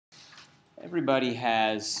Everybody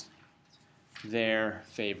has their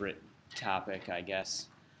favorite topic, I guess.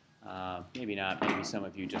 Maybe not. Maybe some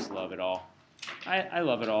of you just love it all. I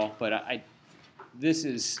love it all, but this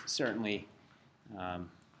is certainly um,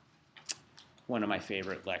 one of my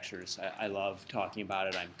favorite lectures. I love talking about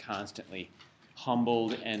it. I'm constantly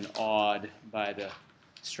humbled and awed by the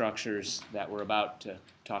structures that we're about to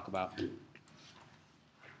talk about.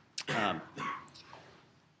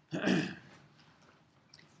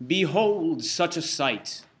 Behold such a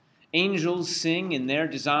sight. Angels sing in their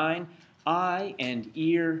design, eye and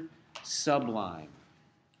ear sublime.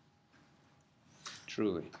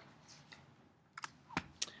 Truly.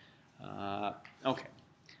 Okay.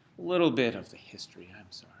 A little bit of the history. I'm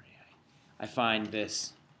sorry. I find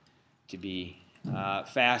this to be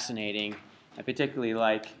fascinating. I particularly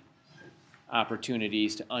like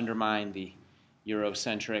opportunities to undermine the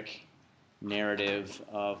Eurocentric narrative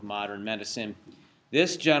of modern medicine.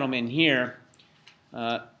 This gentleman here,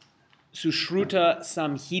 Sushruta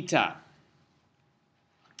Samhita,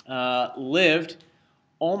 lived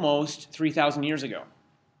almost 3,000 years ago.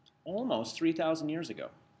 Almost 3,000 years ago.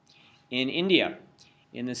 In India,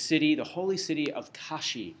 in the holy city of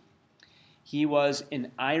Kashi. He was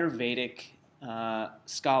an Ayurvedic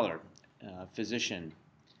scholar, physician,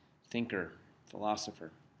 thinker,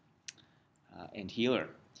 philosopher, and healer.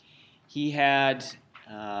 He had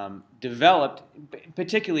developed,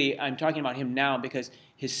 particularly I'm talking about him now because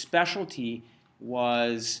his specialty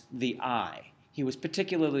was the eye. He was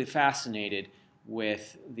particularly fascinated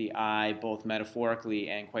with the eye, both metaphorically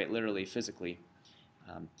and quite literally, physically.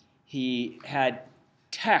 He had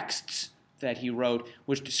texts that he wrote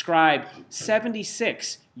which described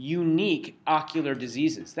 76 unique ocular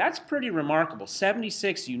diseases. That's pretty remarkable.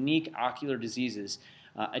 76 unique ocular diseases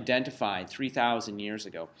identified 3,000 years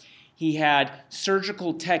ago. He had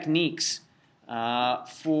surgical techniques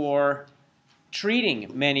for treating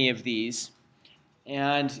many of these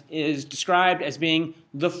and is described as being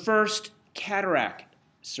the first cataract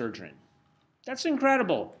surgeon. That's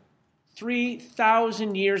incredible.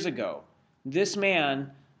 3,000 years ago, this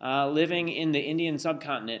man living in the Indian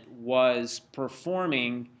subcontinent was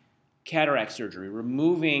performing cataract surgery,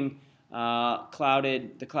 removing the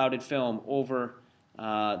clouded film over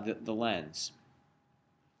the lens.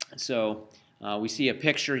 So we see a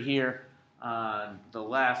picture here on the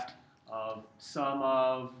left of some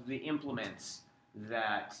of the implements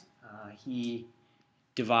that he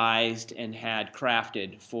devised and had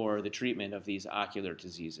crafted for the treatment of these ocular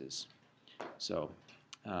diseases. So,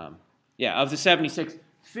 of the 76,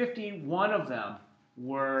 51 of them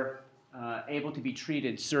were able to be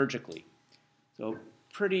treated surgically. So,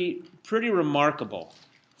 pretty remarkable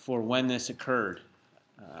for when this occurred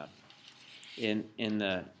in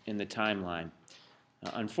the timeline.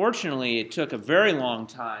 Unfortunately, it took a very long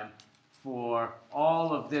time for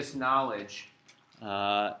all of this knowledge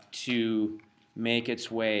to make its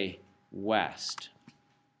way west.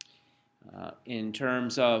 In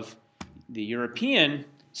terms of the European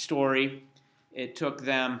story, it took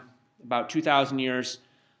them about 2,000 years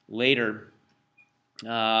later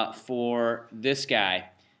for this guy,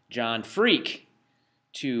 John Freak,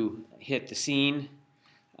 to hit the scene.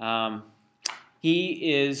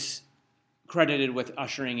 He is credited with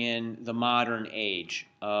ushering in the modern age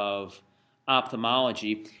of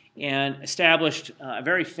ophthalmology and established a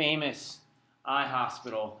very famous eye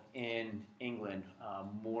hospital in England,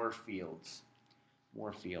 Moorfields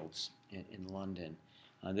in London.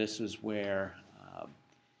 This was where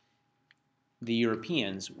the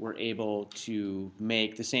Europeans were able to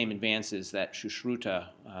make the same advances that Sushruta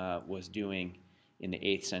was doing in the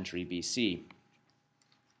 8th century BC.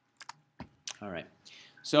 All right,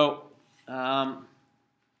 so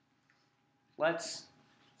let's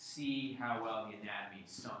see how well the anatomy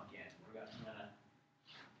sunk in.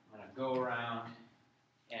 I'm going to go around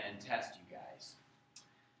and test you guys.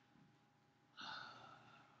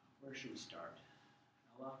 Where should we start?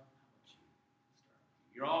 Ella, how about you start?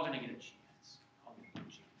 You're all going to get a chance. I'll give you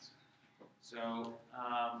a chance. So,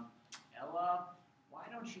 Ella, why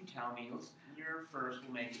don't you tell me, you're first,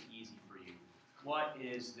 we'll make it easy for you. What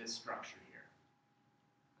is this structure here?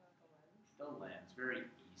 The lens. Very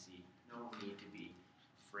easy. No need to be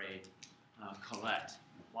afraid. Colette,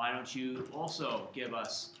 why don't you also give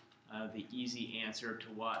us the easy answer to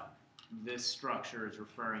what this structure is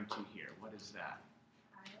referring to here? What is that?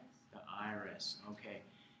 The iris. Okay.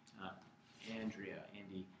 Andrea,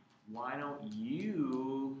 Andy, why don't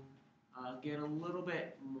you get a little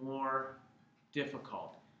bit more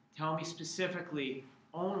difficult? Tell me specifically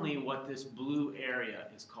only what this blue area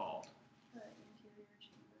is called. The anterior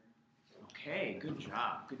chamber. Okay, good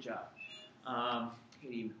job, good job.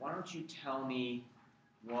 Katie, why don't you tell me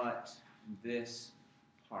what this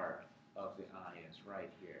part of the eye is right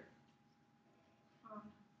here?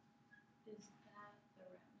 Is that the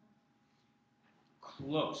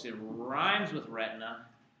retina? Close. It rhymes with retina,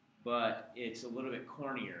 but it's a little bit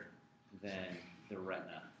cornier than the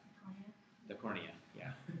retina. Cornea? The cornea,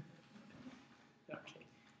 yeah. Okay.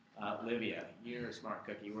 Livia, you're a smart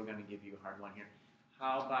cookie. We're going to give you a hard one here.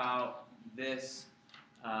 How about this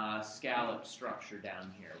scallop structure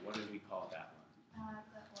down here? What do we call that one?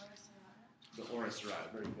 The ora serrata. The ora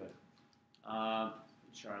serrata. Very good.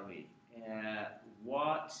 Charlie,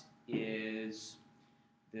 what is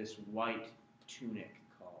this white tunic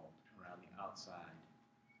called around the outside?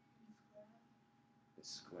 The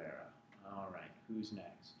sclera. All right. Who's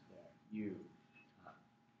next? There. You.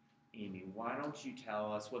 Amy, why don't you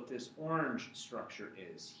tell us what this orange structure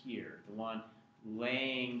is here, the one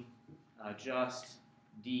laying just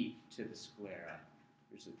deep to the sclera?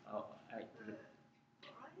 There's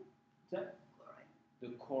the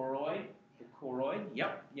choroid. The choroid.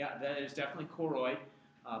 Yep. Yeah, that is definitely choroid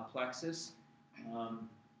plexus.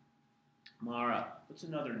 Mara, what's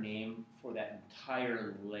another name for that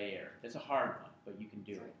entire layer? That's a hard one, but you can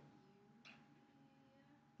do it.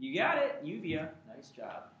 You got it, uvea. Nice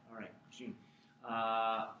job. All right, June.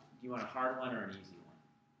 Do you want a hard one or an easy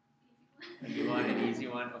one? You want an easy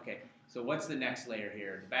one? Okay. So what's the next layer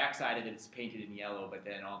here? The back side of it is painted in yellow, but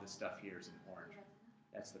then all this stuff here is in orange.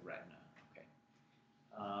 That's the retina. Okay.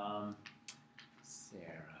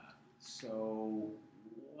 Sarah. So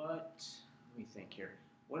what? Let me think here.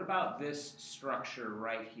 What about this structure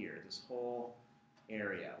right here? This whole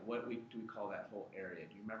area. What do we call that whole area?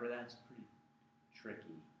 Do you remember that? It's pretty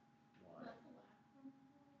tricky.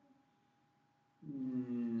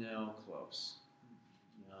 No, close.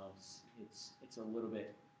 No, it's a little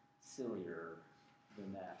bit sillier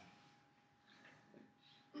than that.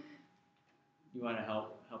 You want to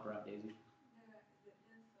help her out, Daisy?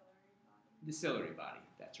 The ciliary body.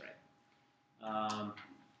 That's right.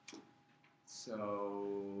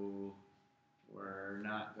 So we're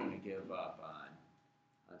not going to give up on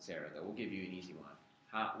Sarah, though. We'll give you an easy one.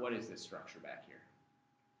 What is this structure back here?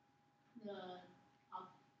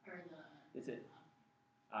 Is it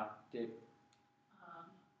optic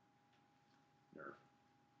nerve?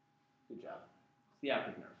 Good job. It's the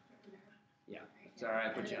optic nerve. Yeah, sorry, I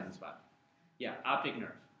put you on the spot. Yeah, optic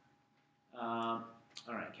nerve. All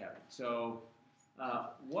right, Kevin. So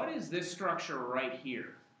what is this structure right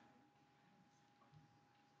here?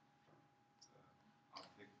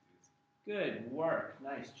 Good work.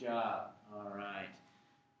 Nice job. All right.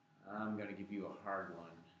 I'm going to give you a hard one.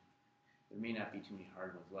 There may not be too many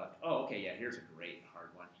hard ones left. Oh, okay, yeah, here's a great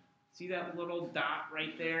hard one. See that little dot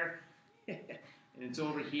right there? And it's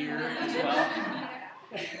over here as well.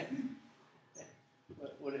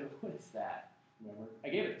 What is that? Remember? I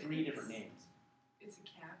gave it 3 different names. It's a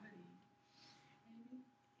cavity.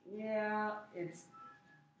 Maybe? Yeah, it's...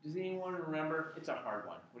 Does anyone remember? It's a hard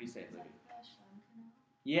one. What do you say, Libby?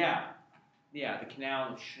 Yeah. Yeah, the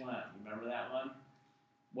canal of Schlemm. You remember that one?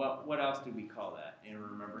 What else do we call that? Anyone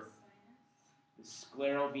remember? The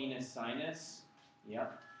sclerovenous sinus.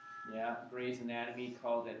 Yep. Yeah. Gray's Anatomy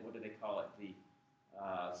called it. What do they call it? The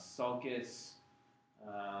sulcus.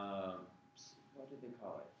 What did they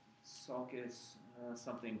call it? Sulcus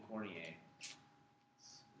something corneae.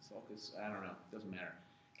 Sulcus. I don't know. Doesn't matter.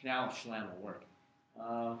 Canal of Schlemm will work.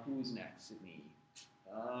 Who's next? Sydney.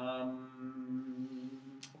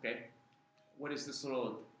 Okay. What is this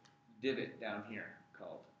little divot down here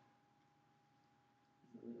called?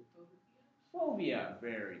 Fovea.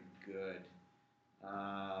 Very good.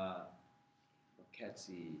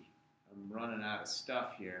 Ketsi. I'm running out of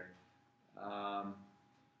stuff here.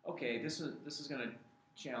 Okay, this is going to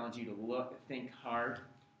challenge you to think hard.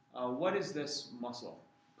 What is this muscle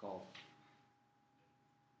called?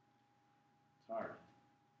 It's hard.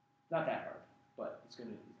 Not that hard, but it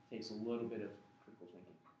takes a little bit of critical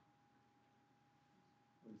thinking.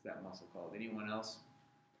 What is that muscle called? Anyone else?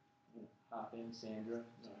 Hop in, Sandra.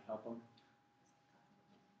 You want to help them?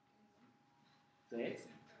 Say it.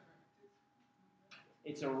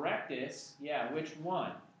 It's erectus. Yeah, which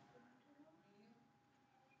one?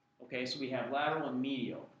 Okay, so we have lateral and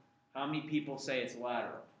medial. How many people say it's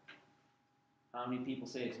lateral? How many people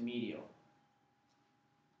say it's medial?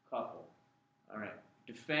 Couple. All right.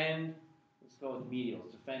 Defend. Let's go with medials.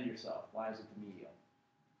 Defend yourself. Why is it the medial?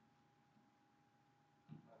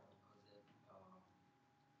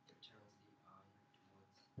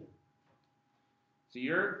 So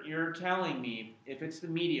you're telling me if it's the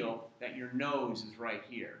medial that your nose is right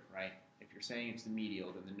here, right? If you're saying it's the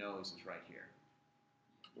medial, then the nose is right here.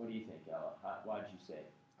 What do you think, Ella? Why did you say?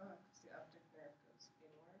 Because the optic nerve goes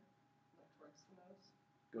inward, like towards the nose.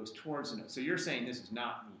 Goes towards the nose. So you're saying this is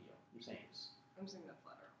not medial. You're saying it's I'm saying that's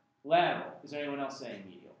lateral. lateral. Is there anyone else saying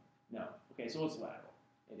medial? No. Okay, so it's lateral.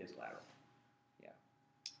 It is lateral. Yeah.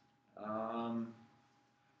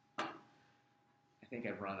 I think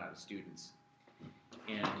I've run out of students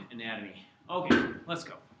and anatomy. Okay, let's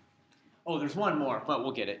go. Oh, there's one more, but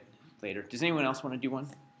we'll get it later. Does anyone else want to do one?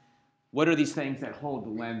 What are these things that hold the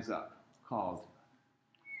lens up called?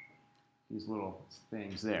 These little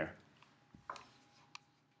things there.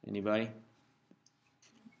 Anybody?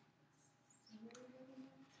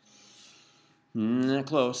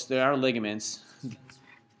 Close. There are ligaments.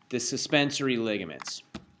 The suspensory ligaments.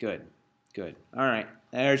 Good. Good. All right.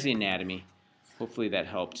 There's the anatomy. Hopefully that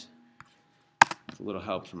helped. It's a little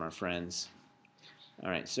help from our friends. All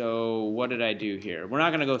right. So what did I do here? We're not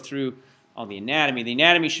going to go through all the anatomy. The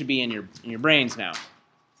anatomy should be in your brains now.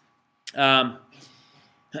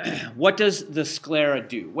 What does the sclera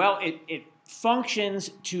do? Well, it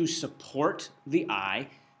functions to support the eye.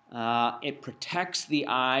 It protects the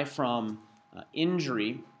eye from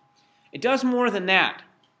injury. It does more than that,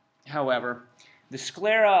 however. The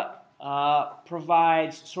sclera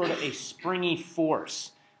provides sort of a springy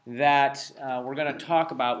force that we're going to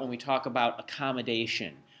talk about when we talk about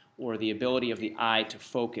accommodation, or the ability of the eye to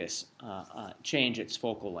focus, change its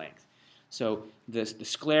focal length. So the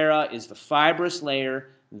sclera is the fibrous layer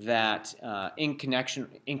that, in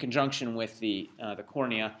conjunction with the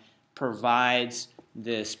cornea, provides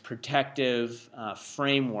this protective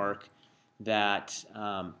framework that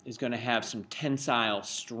is going to have some tensile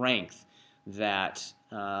strength that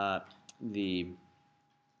the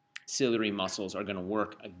ciliary muscles are going to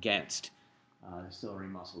work against. The ciliary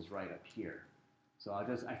muscles right up here. So I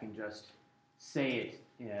can just say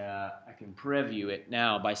it, I can preview it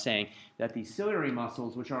now by saying that the ciliary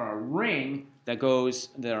muscles, which are a ring that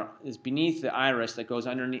is beneath the iris, that goes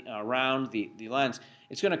underneath, around the lens,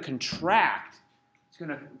 it's going to contract.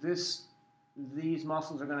 These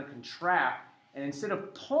muscles are going to contract, and instead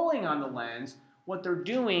of pulling on the lens, what they're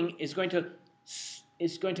doing is going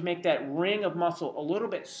to make that ring of muscle a little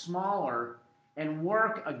bit smaller and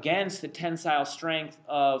work against the tensile strength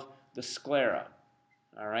of the sclera.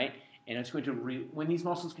 All right, and it's going to when these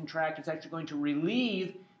muscles contract, it's actually going to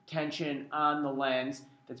relieve tension on the lens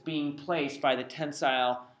that's being placed by the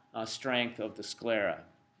tensile strength of the sclera.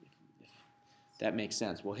 If that makes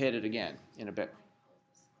sense. We'll hit it again in a bit.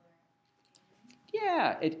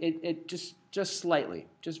 Yeah, it just slightly,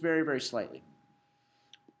 just very, very slightly,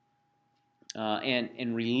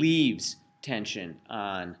 and relieves tension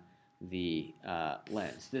on the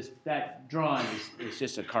lens. That drawing is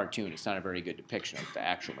just a cartoon. It's not a very good depiction of the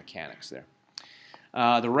actual mechanics there.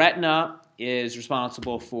 The retina is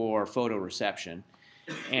responsible for photoreception,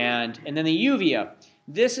 and then the uvea.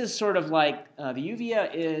 This is sort of like the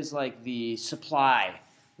uvea is like the supply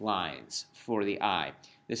lines for the eye.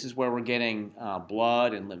 This is where we're getting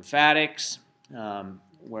blood and lymphatics, where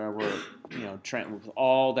we're with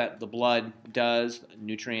all that the blood does,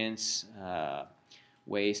 nutrients,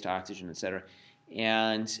 waste, oxygen, etc.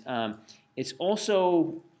 And it's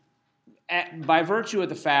also, by virtue of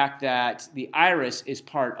the fact that the iris is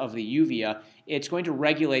part of the uvea, it's going to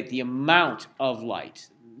regulate the amount of light,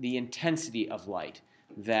 the intensity of light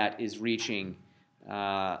that is reaching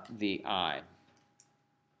the eye.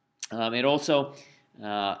 It also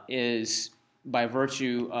is, by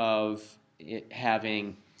virtue of it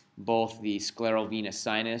having both the scleral venous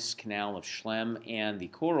sinus, canal of Schlemm, and the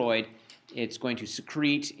choroid, it's going to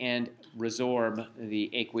secrete and resorb the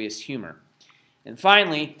aqueous humor. And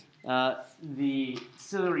finally, the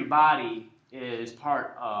ciliary body is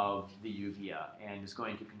part of the uvea and is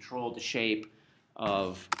going to control the shape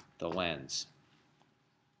of the lens.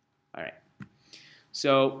 All right.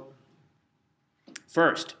 So,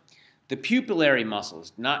 first, the pupillary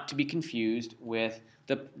muscles, not to be confused with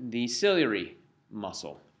the ciliary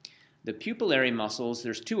muscle. The pupillary muscles,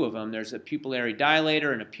 there's two of them. There's a pupillary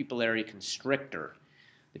dilator and a pupillary constrictor.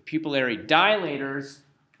 The pupillary dilators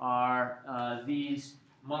are these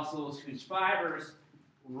muscles whose fibers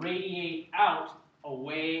radiate out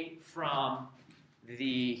away from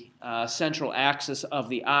the central axis of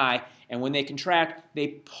the eye, and when they contract,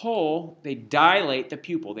 they dilate the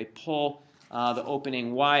pupil. They pull the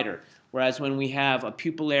opening wider. Whereas when we have a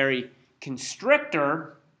pupillary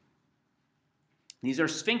constrictor, these are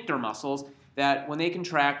sphincter muscles that when they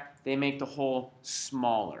contract, they make the hole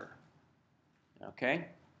smaller. Okay?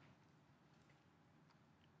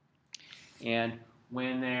 And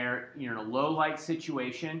when they're in a low light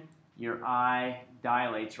situation, your eye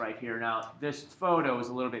dilates right here. Now, this photo is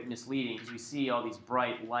a little bit misleading because we see all these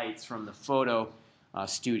bright lights from the photo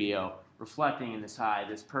studio reflecting in this eye.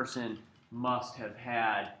 This person must have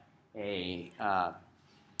had a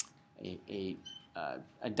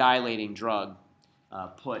dilating drug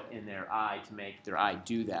put in their eye to make their eye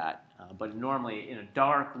do that. But normally, in a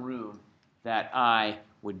dark room, that eye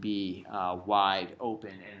would be wide open,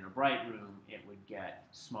 and in a bright room, it would get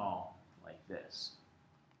small like this.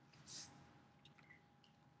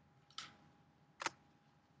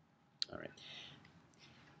 All right.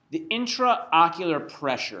 The intraocular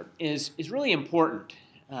pressure is really important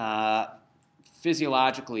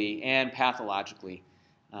physiologically and pathologically.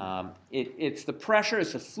 It's the pressure,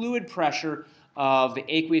 it's the fluid pressure of the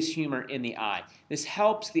aqueous humor in the eye. This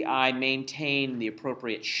helps the eye maintain the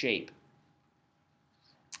appropriate shape.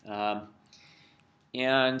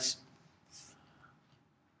 And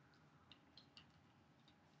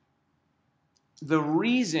the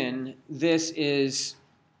reason this is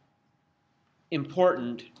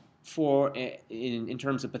important for in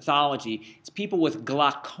terms of pathology is people with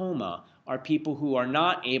glaucoma are people who are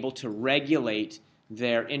not able to regulate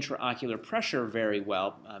their intraocular pressure very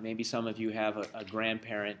well. Maybe some of you have a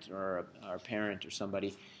grandparent or a parent or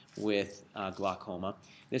somebody with glaucoma.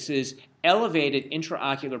 This is elevated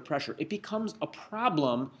intraocular pressure. It becomes a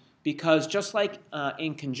problem because just like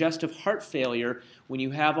in congestive heart failure, when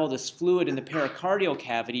you have all this fluid in the pericardial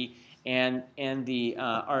cavity and the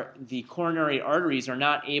coronary arteries are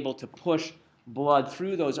not able to push blood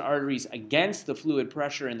through those arteries against the fluid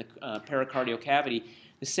pressure in the pericardial cavity,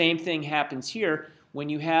 the same thing happens here. When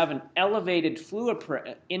you have an elevated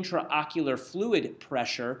intraocular fluid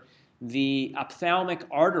pressure, the ophthalmic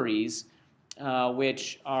arteries,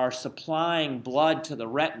 which are supplying blood to the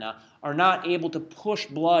retina, are not able to push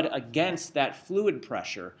blood against that fluid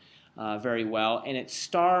pressure very well, and it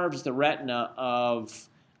starves the retina of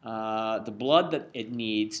the blood that it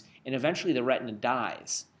needs, and eventually the retina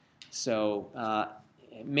dies. So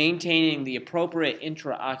maintaining the appropriate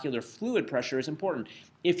intraocular fluid pressure is important.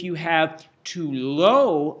 If you have too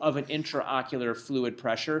low of an intraocular fluid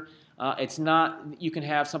pressure, you can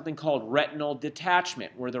have something called retinal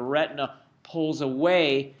detachment, where the retina pulls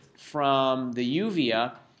away from the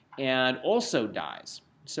uvea and also dies.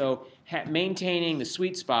 So maintaining the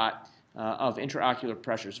sweet spot of intraocular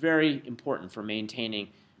pressure is very important for maintaining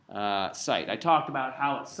sight. I talked about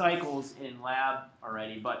how it cycles in lab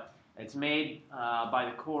already, but it's made by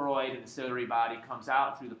the choroid in the ciliary body, comes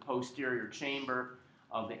out through the posterior chamber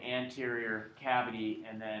of the anterior cavity,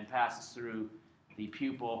 and then passes through the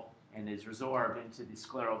pupil and is resorbed into the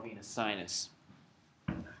sclerovenous sinus.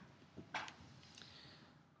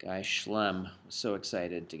 Guy Schlemm was so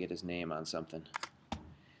excited to get his name on something.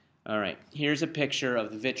 All right, here's a picture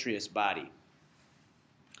of the vitreous body.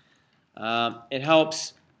 It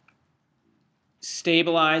helps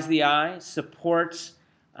stabilize the eye, supports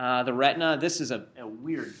the retina. This is a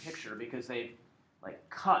weird picture because they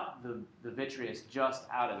cut the vitreous just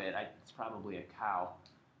out of it. It's probably a cow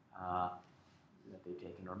that they've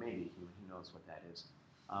taken, or maybe who knows what that is.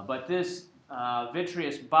 But this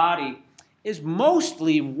vitreous body is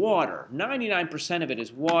mostly water. 99% of it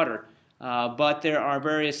is water, but there are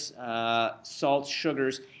various salts,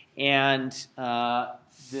 sugars, and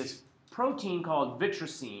this protein called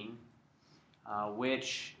vitricine,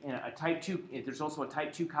 which in a type 2, there's also a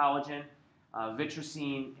type 2 collagen,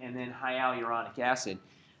 vitricine, and then hyaluronic acid.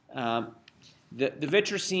 The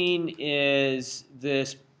vitricine is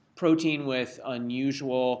this protein with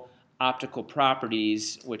unusual optical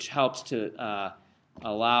properties, which helps to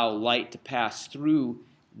allow light to pass through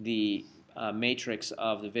the matrix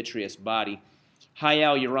of the vitreous body.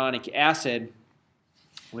 Hyaluronic acid,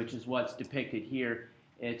 which is what's depicted here,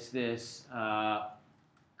 it's this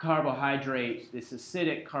carbohydrate, this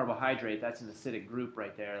acidic carbohydrate. That's an acidic group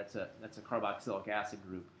right there. That's a carboxylic acid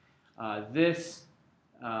group. This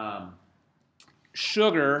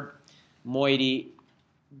sugar moiety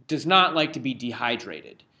does not like to be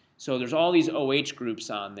dehydrated. So there's all these OH groups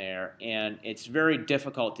on there, and it's very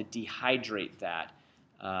difficult to dehydrate that.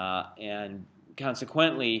 And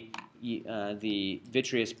consequently, the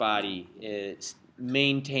vitreous body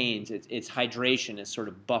maintains its hydration is sort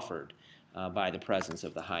of buffered by the presence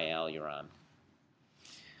of the hyaluron.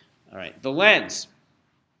 All right, the lens.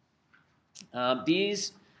 The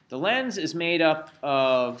lens is made up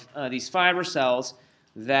of these fiber cells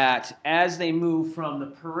that, as they move from the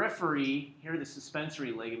periphery, here are the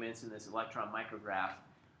suspensory ligaments in this electron micrograph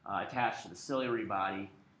attached to the ciliary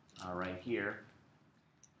body right here.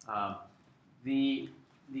 The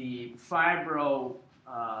fibrocytes,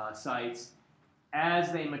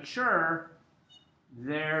 as they mature,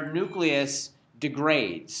 their nucleus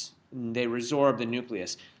degrades. They resorb the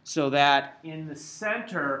nucleus. So that in the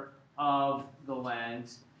center of the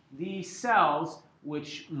lens, these cells,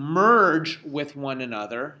 which merge with one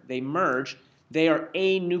another, they are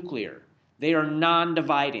anuclear. They are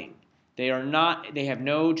non-dividing. They have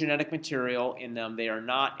no genetic material in them. They are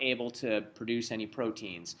not able to produce any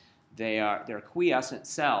proteins. They're quiescent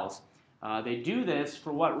cells. They do this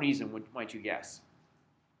for what reason, might you guess?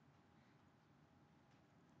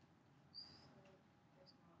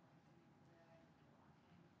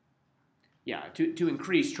 Yeah, to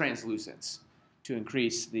increase translucence, to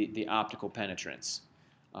increase the optical penetrance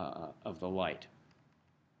of the light.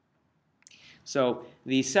 So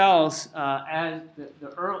the cells, in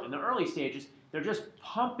the early stages, they're just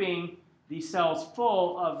pumping these cells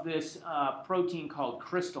full of this protein called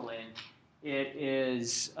crystalline. It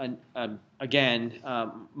is, again,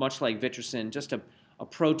 much like vitrecin, just a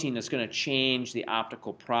protein that's going to change the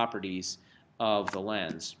optical properties of the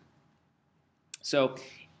lens. So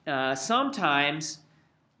sometimes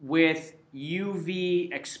with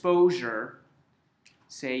UV exposure,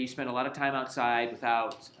 say you spend a lot of time outside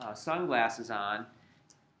without sunglasses on,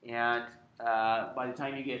 and by the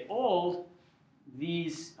time you get old,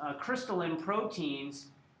 these crystalline proteins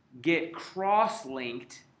get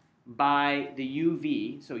cross-linked by the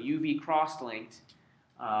UV, so UV cross-linked,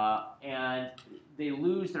 and they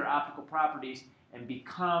lose their optical properties and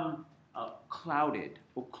become clouded,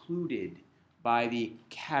 occluded by the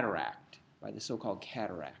cataract, by the so-called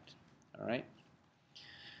cataract. All right?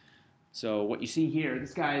 So what you see here,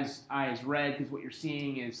 this guy's eye is red because what you're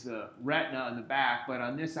seeing is the retina in the back, but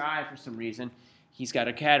on this eye, for some reason, he's got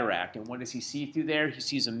a cataract. And what does he see through there? He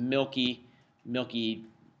sees a milky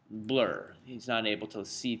blur. He's not able to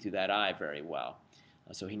see through that eye very well.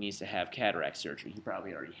 So he needs to have cataract surgery. He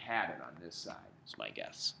probably already had it on this side, is my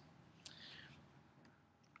guess.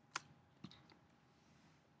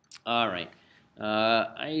 All right.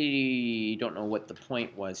 I don't know what the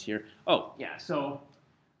point was here. Oh, yeah, so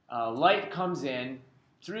light comes in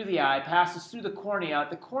through the eye, passes through the cornea.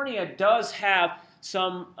 The cornea does have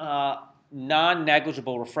some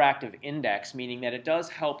non-negligible refractive index, meaning that it does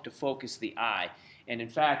help to focus the eye. And in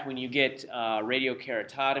fact, when you get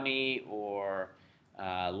radiokeratotomy or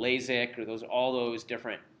LASIK or all those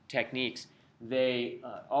different techniques,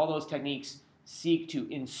 all those techniques seek to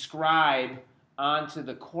inscribe onto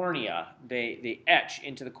the cornea. They etch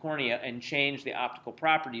into the cornea and change the optical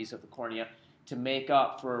properties of the cornea to make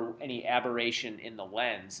up for any aberration in the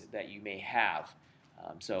lens that you may have.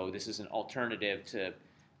 So this is an alternative to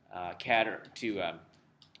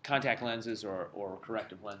contact lenses or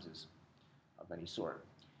corrective lenses of any sort.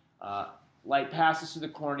 Light passes through the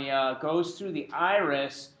cornea, goes through the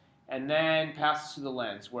iris, and then passes through the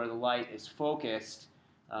lens, where the light is focused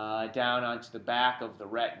down onto the back of the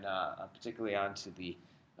retina, particularly onto the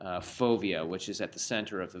fovea, which is at the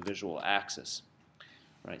center of the visual axis.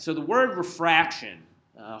 Right. So the word refraction,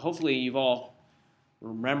 hopefully you've all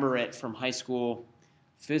remember it from high school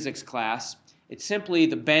physics class. It's simply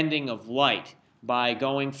the bending of light by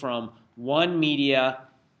going from one media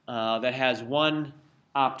that has one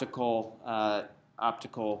optical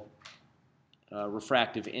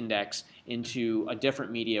refractive index into a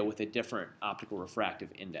different media with a different optical refractive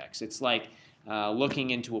index. It's like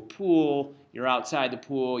looking into a pool. You're outside the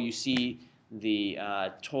pool. You see the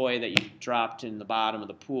toy that you dropped in the bottom of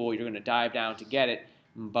the pool. You're going to dive down to get it,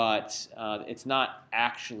 but it's not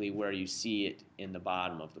actually where you see it in the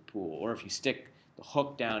bottom of the pool. Or if you stick the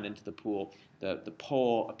hook down into the pool, the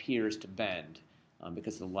pole appears to bend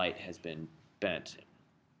because the light has been bent.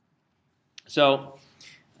 So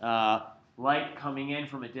light coming in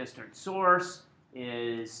from a distant source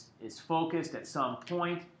is focused at some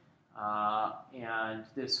point, and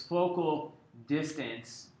this focal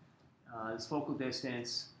distance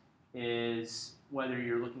is, whether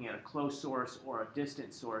you're looking at a close source or a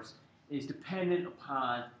distant source, is dependent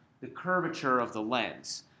upon the curvature of the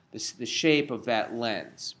lens, the shape of that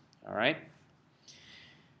lens. All right?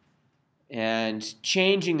 And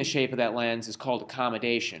changing the shape of that lens is called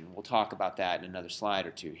accommodation. We'll talk about that in another slide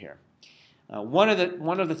or two here. One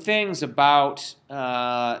of the things about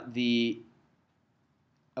the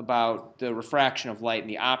refraction of light and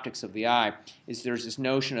the optics of the eye is there's this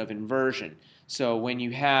notion of inversion. So when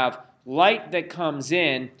you have light that comes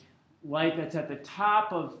in, light that's at the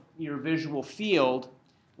top of your visual field,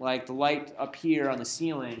 like the light up here on the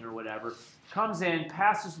ceiling or whatever, comes in,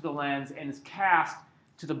 passes through the lens, and is cast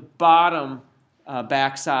to the bottom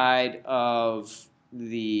backside of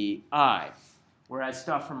the eye. Whereas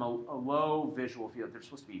stuff from a low visual field, they're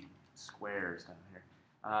supposed to be squares down here,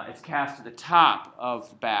 it's cast to the top of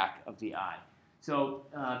the back of the eye. So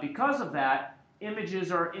because of that,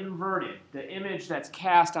 images are inverted. The image that's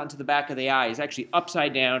cast onto the back of the eye is actually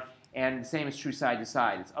upside down, and the same is true side to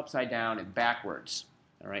side. It's upside down and backwards.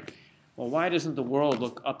 All right. Well, why doesn't the world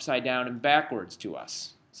look upside down and backwards to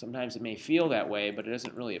us? Sometimes it may feel that way, but it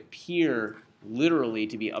doesn't really appear literally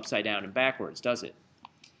to be upside down and backwards, does it?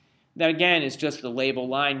 That, again, is just the label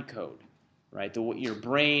line code, right? Your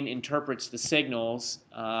brain interprets the signals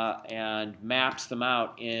and maps them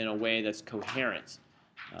out in a way that's coherent,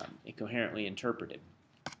 coherently interpreted.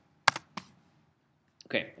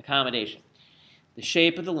 Okay, accommodation. The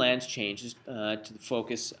shape of the lens changes to the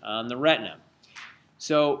focus on the retina.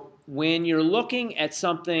 So when you're looking at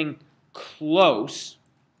something close,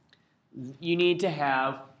 you need to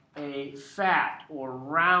have a fat or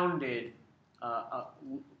rounded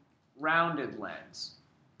lens.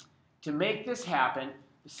 To make this happen,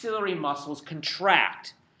 the ciliary muscles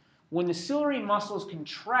contract. When the ciliary muscles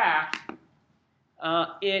contract,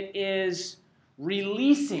 it is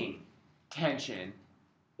releasing tension.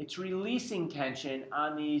 It's releasing tension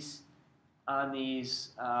on these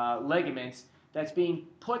ligaments that's being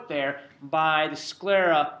put there by the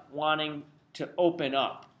sclera wanting to open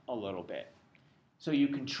up a little bit. So you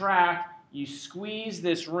contract, you squeeze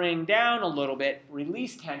this ring down a little bit,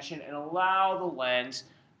 release tension, and allow the lens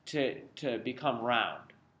to become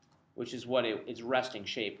round, which is what its resting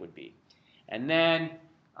shape would be. And then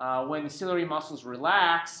when the ciliary muscles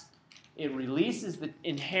relax, it releases the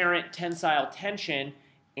inherent tensile tension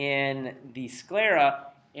in the sclera,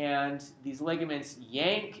 and these ligaments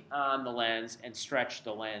yank on the lens and stretch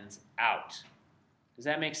the lens out. Does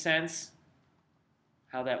that make sense?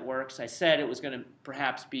 How that works? I said it was going to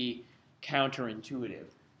perhaps be counterintuitive.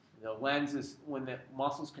 The lenses, when the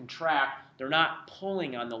muscles contract, they're not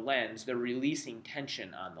pulling on the lens, they're releasing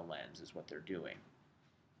tension on the lens is what they're doing.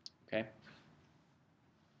 Okay?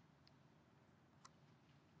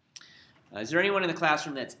 Is there anyone in the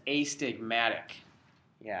classroom that's astigmatic?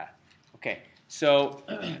 Yeah. Okay. So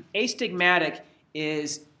astigmatic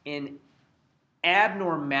is an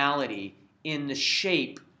abnormality in the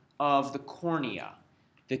shape of the cornea.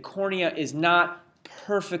 The cornea is not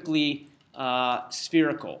perfectly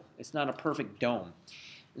spherical. It's not a perfect dome.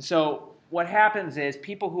 And so what happens is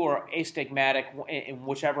people who are astigmatic, in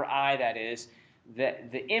whichever eye that is,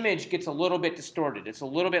 the image gets a little bit distorted. It's a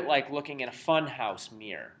little bit like looking in a funhouse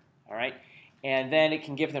mirror. All right? And then it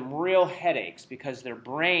can give them real headaches because their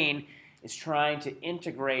brain is trying to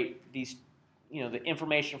integrate these, the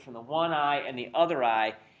information from the one eye and the other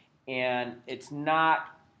eye, and it's not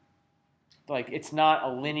a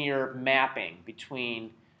linear mapping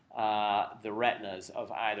between the retinas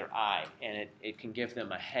of either eye, and it can give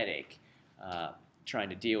them a headache trying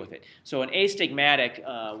to deal with it. So an astigmatic,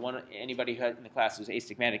 anybody who in the class who's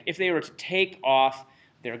astigmatic, if they were to take off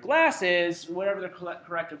their glasses, whatever their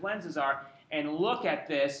corrective lenses are, and look at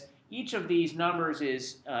this, each of these numbers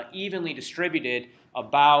is evenly distributed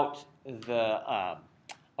about the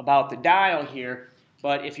dial here.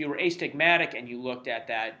 But if you were astigmatic and you looked at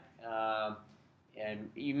that, and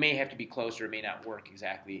you may have to be closer, it may not work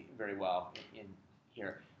exactly very well in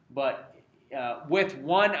here. But with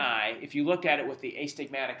one eye, if you looked at it with the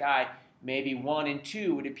astigmatic eye, maybe 1 and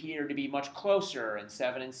 2 would appear to be much closer, and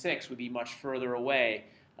 7 and 6 would be much further away,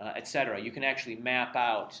 etc. You can actually map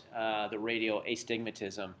out the radial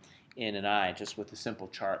astigmatism in an eye just with a simple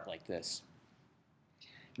chart like this.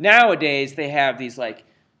 Nowadays, they have these like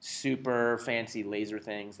super fancy laser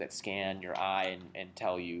things that scan your eye and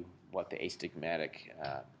tell you what the astigmatic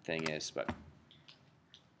thing is, but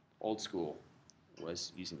old school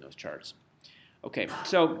was using those charts. Okay,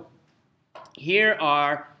 so here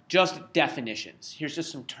are just definitions. Here's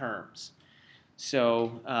just some terms.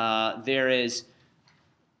 So there is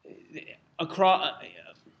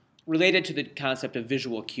related to the concept of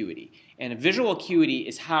visual acuity. And a visual acuity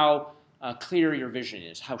is how clear your vision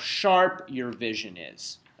is, how sharp your vision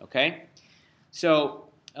is. Okay? So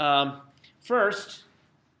first,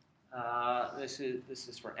 this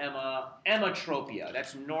is for Emma. Emmetropia,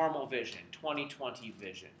 that's normal vision, 20/20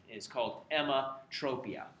 vision, is called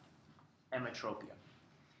emmetropia. Emmetropia.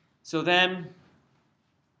 So then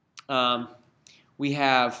we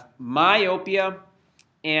have myopia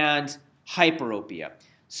and hyperopia.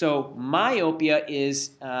 So myopia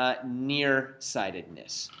is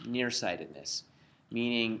nearsightedness,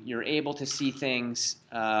 meaning you're able to see things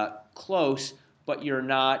close, but you're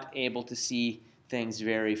not able to see things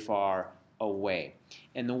very far away.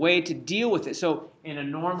 And the way to deal with it, so in a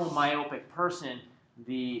normal myopic person,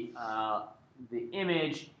 the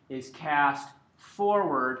image is cast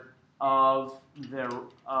forward of the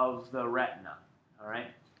retina, all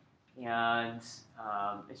right? And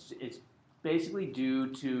it's basically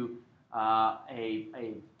due to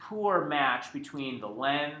a poor match between the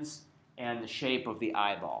lens and the shape of the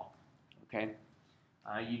eyeball. Okay,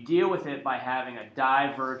 you deal with it by having a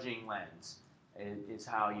diverging lens. Is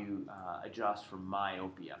how you adjust for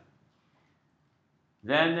myopia.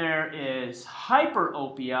 Then there is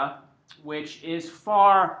hyperopia, which is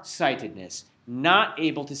farsightedness, not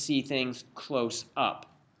able to see things close up.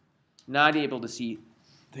 Not able to see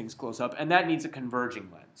things close up, and that needs a converging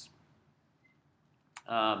lens.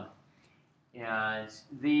 And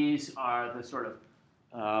these are the sort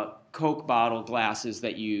of Coke bottle glasses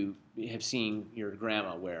that you have seen your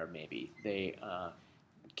grandma wear, maybe. They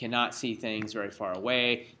cannot see things very far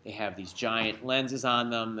away. They have these giant lenses on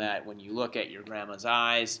them that when you look at your grandma's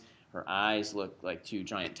eyes, her eyes look like two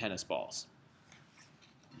giant tennis balls.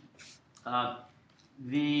 And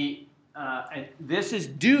this is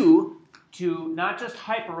due to not just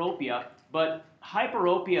hyperopia, but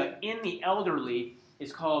hyperopia in the elderly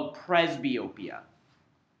is called presbyopia.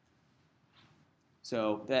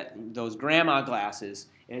 So those grandma glasses,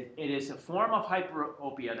 it is a form of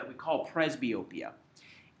hyperopia that we call presbyopia.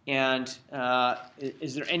 And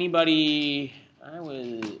is there anybody? I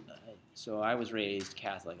was raised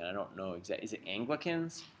Catholic, and I don't know exactly. Is it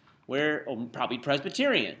Anglicans? Where? Oh, probably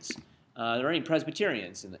Presbyterians. Are there any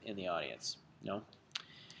Presbyterians in the audience? No.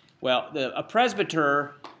 Well, a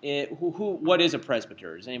presbyter. What is a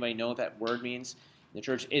presbyter? Does anybody know what that word means in the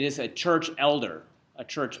church? It is a church elder. A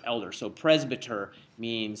church elder. So presbyter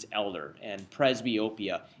means elder, and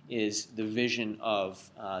presbyopia is the vision of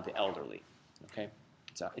the elderly. Okay.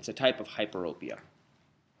 It's a type of hyperopia.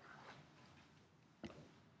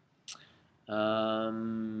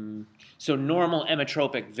 So normal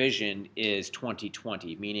emmetropic vision is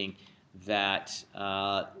 20/20, meaning that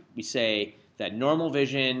we say that normal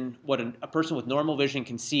vision, what a person with normal vision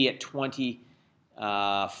can see at 20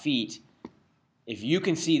 feet, if you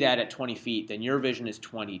can see that at 20 feet, then your vision is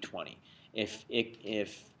 20/20. If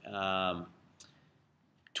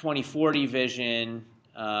 20/40 vision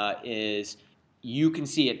is you can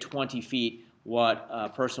see at 20 feet what a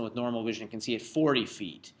person with normal vision can see at 40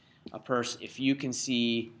 feet. If you can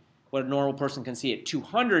see what a normal person can see at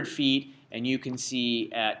 200 feet, and you can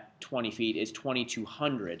see at 20 feet is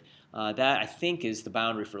 2200. That, I think, is the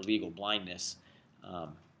boundary for legal blindness. You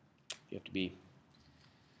have to be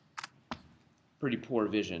pretty poor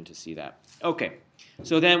vision to see that. Okay,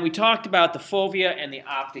 so then we talked about the fovea and the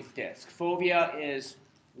optic disc. Fovea is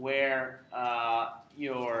where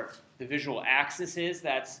the visual axis is.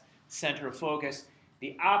 That's center of focus.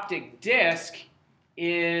 The optic disc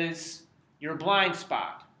is your blind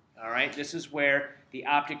spot. All right, this is where the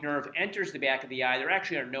optic nerve enters the back of the eye. There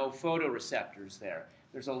actually are no photoreceptors there.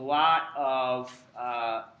 There's a lot of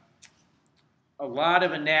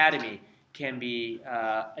anatomy can be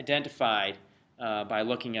identified by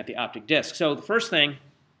looking at the optic disc. So the first thing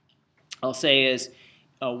I'll say is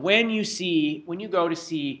when you go to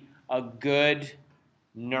see a good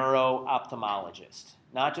neuro-ophthalmologist,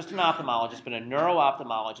 not just an ophthalmologist, but a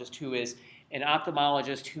neuro-ophthalmologist who is an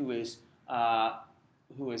ophthalmologist who is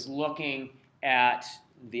looking at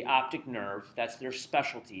the optic nerve. That's their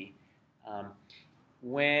specialty.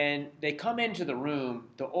 When they come into the room,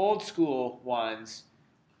 the old school ones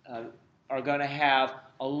are going to have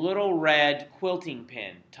a little red quilting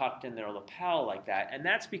pin tucked in their lapel like that. And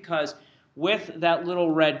that's because with that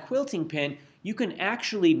little red quilting pin, you can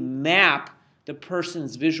actually map the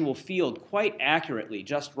person's visual field quite accurately,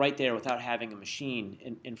 just right there without having a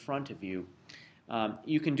machine in front of you.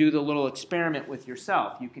 You can do the little experiment with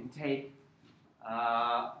yourself. You can take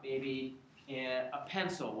maybe a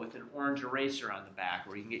pencil with an orange eraser on the back,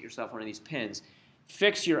 or you can get yourself one of these pins.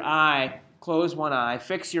 Fix your eye, close one eye,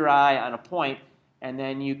 fix your eye on a point, and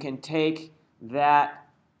then you can take that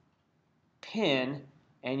pin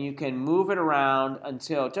and you can move it around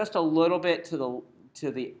until just a little bit to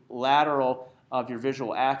the lateral of your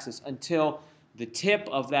visual axis until the tip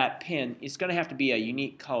of that pin is going to have to be a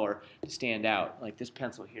unique color to stand out, like this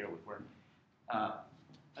pencil here would work,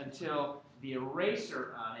 until the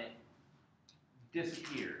eraser on it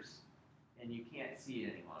disappears and you can't see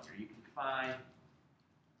it any longer. You can find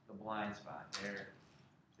the blind spot.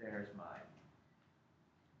 There's mine.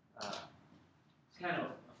 It's kind of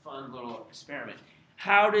a fun little experiment.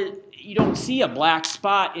 You don't see a black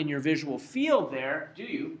spot in your visual field there, do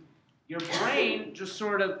you? Your brain just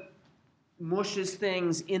sort of mushes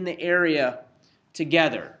things in the area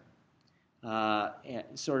together. And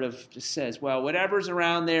sort of just says, well, whatever's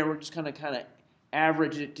around there, we're just going to kind of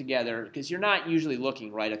average it together, because you're not usually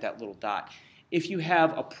looking right at that little dot. If you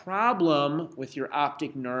have a problem with your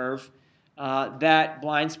optic nerve, that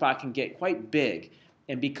blind spot can get quite big.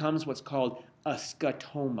 and becomes what's called a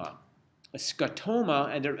scotoma. A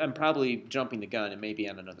scotoma, and I'm probably jumping the gun, it may be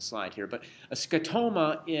on another slide here, but a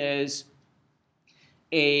scotoma is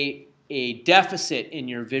a deficit in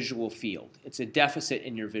your visual field. It's a deficit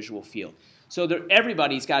in your visual field. So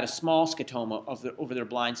everybody's got a small scotoma over their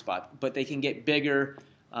blind spot, but they can get bigger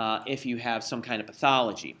if you have some kind of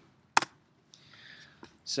pathology.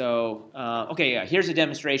 So, okay, yeah, here's a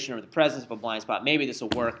demonstration of the presence of a blind spot. Maybe this will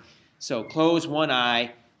work. So close one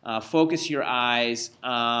eye, focus your eyes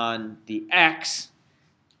on the X,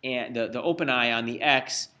 and the open eye on the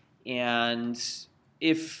X, and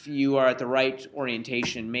if you are at the right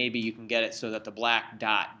orientation, maybe you can get it so that the black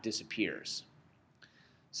dot disappears.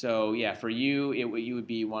 So yeah, for you, you would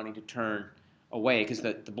be wanting to turn away because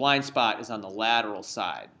the blind spot is on the lateral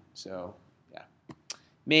side. So yeah,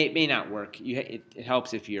 may not work. It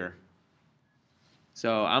helps if you're.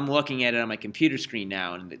 So I'm looking at it on my computer screen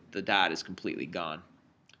now, and the dot is completely gone.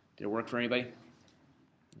 Did it work for anybody?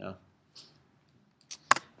 No?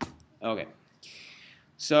 Okay.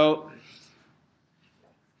 So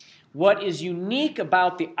what is unique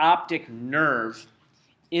about the optic nerve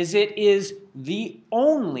is it is the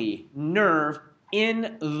only nerve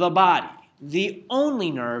in the body. The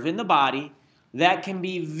only nerve in the body that can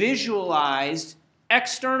be visualized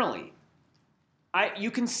externally. You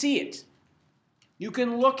can see it. You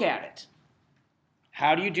can look at it.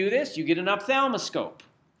 How do you do this? You get an ophthalmoscope.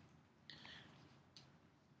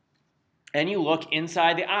 And you look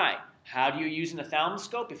inside the eye. How do you use an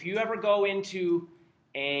ophthalmoscope? If you ever go into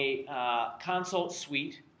a consult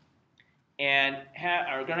suite and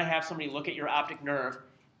are going to have somebody look at your optic nerve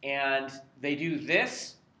and they do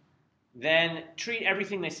this, then treat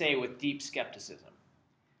everything they say with deep skepticism.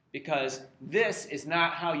 Because this is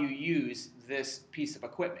not how you use this piece of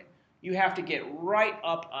equipment. You have to get right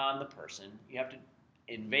up on the person. You have to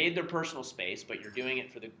invade their personal space, but you're doing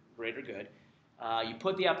it for the greater good. You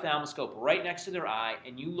put the ophthalmoscope right next to their eye,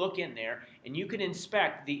 and you look in there, and you can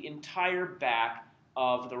inspect the entire back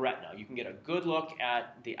of the retina. You can get a good look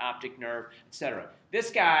at the optic nerve, etc. This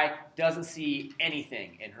guy doesn't see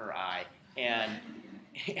anything in her eye,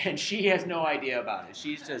 and she has no idea about it.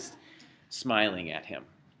 She's just smiling at him.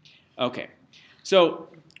 Okay, so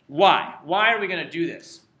why? Why are we going to do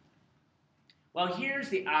this? Well, here's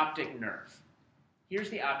the optic nerve. Here's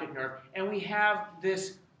the optic nerve, and we have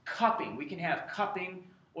this cupping. We can have cupping,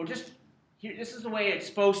 or just here. This is the way it's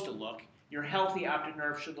supposed to look. Your healthy optic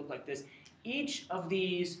nerve should look like this. Each of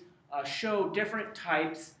these show different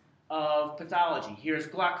types of pathology. Here's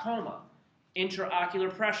glaucoma. Intraocular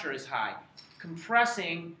pressure is high,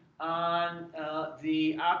 compressing on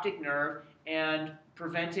the optic nerve and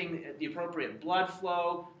preventing the appropriate blood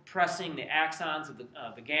flow, pressing the axons of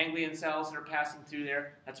the ganglion cells that are passing through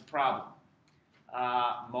there. That's a problem.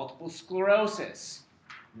 Multiple sclerosis,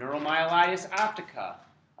 neuromyelitis optica,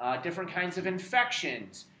 different kinds of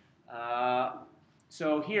infections.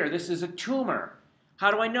 So here, this is a tumor.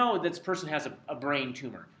 How do I know this person has a brain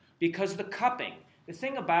tumor? Because the cupping. The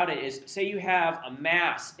thing about it is, say you have a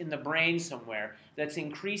mass in the brain somewhere that's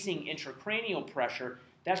increasing intracranial pressure,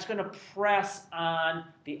 that's going to press on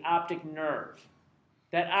the optic nerve.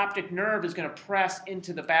 That optic nerve is going to press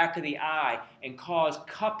into the back of the eye and cause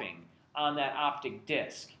cupping on that optic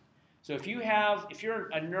disc. So if you're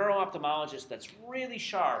a neuro-ophthalmologist that's really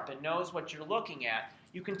sharp and knows what you're looking at,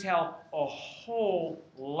 you can tell a whole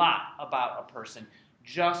lot about a person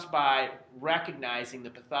just by recognizing the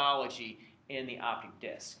pathology in the optic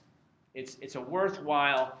disc. It's a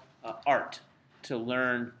worthwhile art to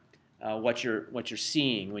learn what you're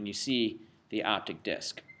seeing when you see the optic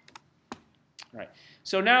disc. All right.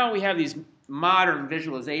 So now we have these modern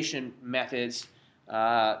visualization methods.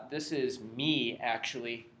 This is me,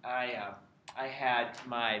 actually. I had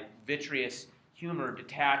my vitreous humor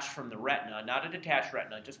detached from the retina, not a detached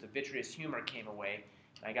retina, just the vitreous humor came away.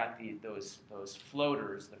 And I got those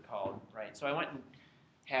floaters, they're called, right? So I went and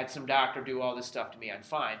had some doctor do all this stuff to me. I'm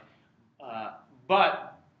fine.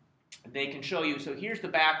 But they can show you, so here's the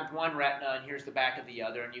back of one retina and here's the back of the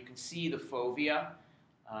other, and you can see the fovea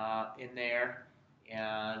in there.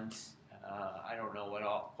 And I don't know what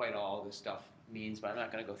quite all this stuff means, but I'm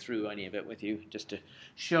not going to go through any of it with you, just to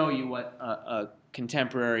show you what a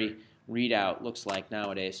contemporary readout looks like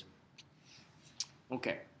nowadays.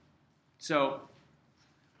 Okay, so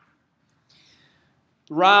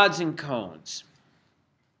rods and cones.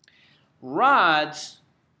 Rods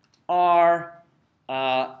are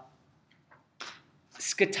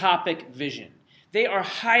scotopic vision. They are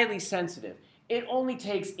highly sensitive. It only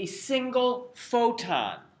takes a single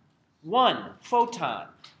photon, one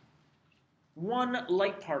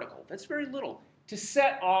light particle, that's very little, to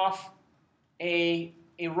set off a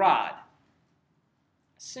a rod. A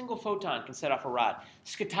single photon can set off a rod.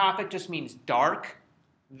 Scotopic just means dark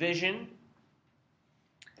vision.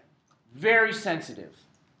 Very sensitive.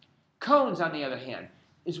 Cones, on the other hand,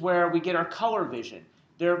 is where we get our color vision.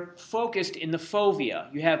 They're focused in the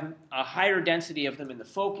fovea. You have a higher density of them in the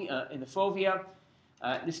fovea.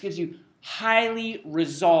 This gives you highly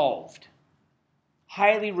resolved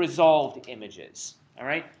images. All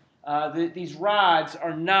right. These rods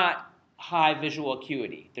are not high visual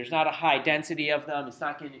acuity. There's not a high density of them. It's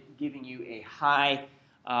not giving you a high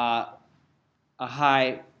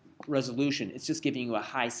resolution. It's just giving you a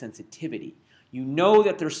high sensitivity. You know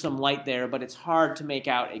that there's some light there, but it's hard to make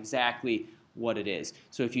out exactly what it is.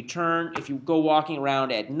 So if you go walking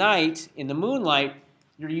around at night in the moonlight,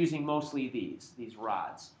 you're using mostly these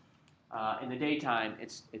rods. In the daytime,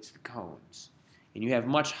 it's the cones, and you have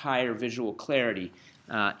much higher visual clarity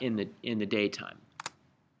in the daytime.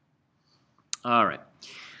 All right,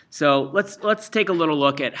 so let's take a little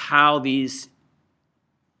look at how these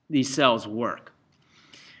cells work.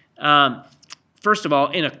 First of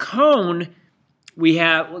all, in a cone, we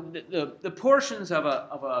have the portions of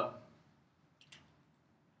a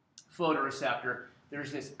photoreceptor.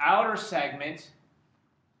 There's this outer segment,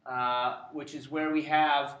 which is where we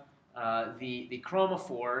have the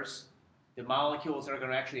chromophores, the molecules that are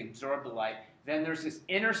going to actually absorb the light. Then there's this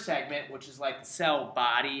inner segment, which is like the cell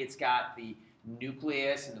body. It's got the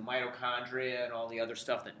nucleus and the mitochondria and all the other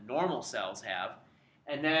stuff that normal cells have.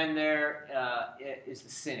 And then there is the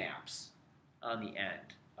synapse on the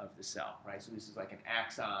end of the cell, right? So this is like an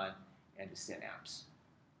axon and a synapse.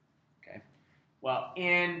 Okay. Well,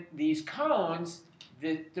 in these cones,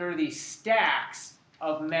 there are these stacks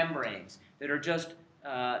of membranes that are just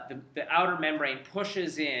the outer membrane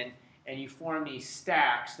pushes in, and you form these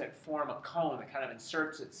stacks that form a cone that kind of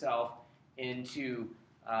inserts itself into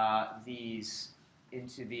these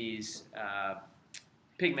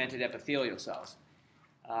pigmented epithelial cells.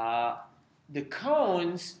 The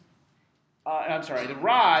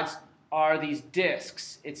rods are these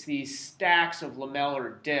discs. It's these stacks of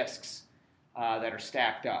lamellar discs that are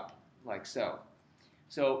stacked up, like so.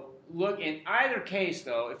 So look, in either case,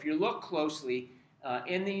 though, if you look closely,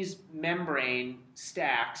 in these membrane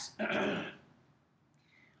stacks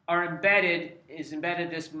is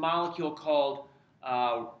embedded this molecule called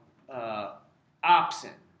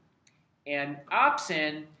opsin. And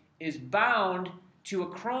opsin is bound to a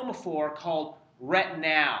chromophore called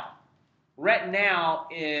retinal. Retinal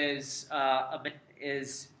is a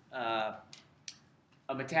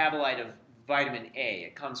metabolite of vitamin A.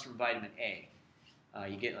 It comes from vitamin A.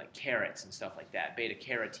 You get like carrots and stuff like that.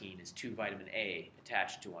 Beta-carotene is two vitamin A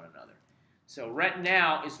attached to one another. So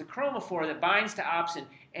retinal is the chromophore that binds to opsin,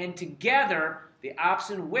 and together the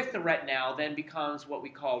opsin with the retinal then becomes what we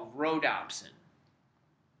call rhodopsin.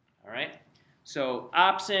 All right? So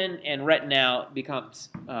opsin and retinal becomes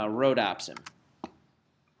rhodopsin.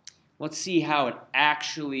 Let's see how it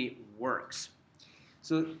actually works.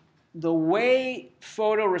 So the way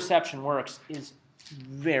photoreception works is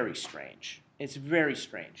very strange. It's very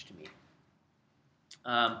strange to me.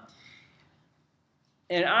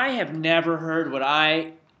 And I have never heard what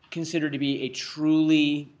I consider to be a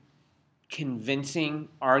truly convincing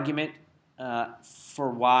argument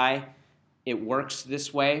for why it works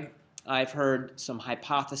this way. I've heard some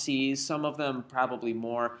hypotheses, some of them probably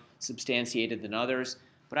more substantiated than others.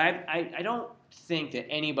 But I don't think that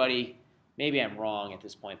anybody, maybe I'm wrong at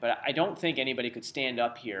this point, but I don't think anybody could stand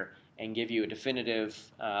up here and give you a definitive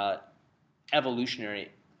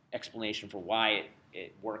evolutionary explanation for why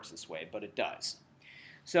it works this way, but it does.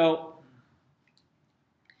 So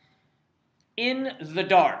in the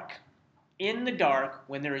dark,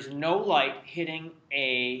 when there is no light hitting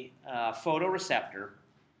a photoreceptor,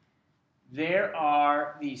 there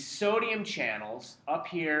are these sodium channels up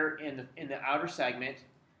here in the outer segment,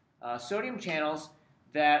 sodium channels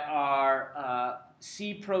that are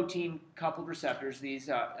C protein coupled receptors. These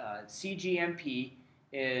cGMP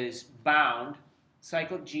is bound,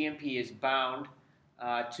 cyclic GMP is bound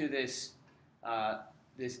to this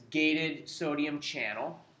gated sodium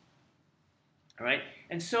channel. All right,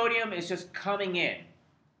 and sodium is just coming in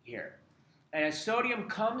here, and as sodium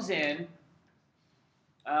comes in,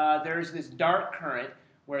 there's this dark current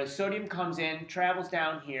where the sodium comes in, travels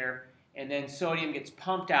down here, and then sodium gets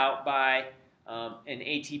pumped out by an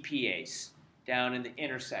ATPase down in the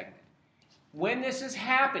inner segment. When this is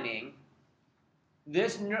happening,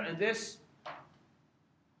 this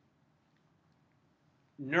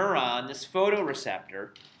neuron, this photoreceptor,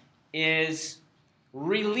 is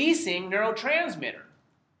releasing neurotransmitter.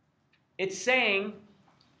 It's saying,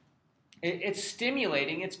 It's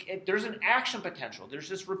stimulating. There's an action potential. There's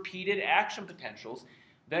this repeated action potentials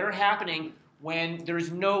that are happening when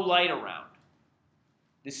there's no light around.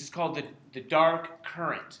 This is called the dark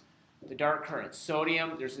current. The dark current.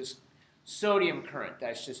 Sodium, there's this sodium current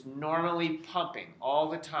that's just normally pumping all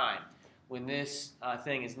the time when this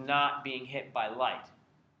thing is not being hit by light.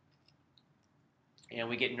 And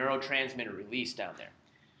we get neurotransmitter release down there.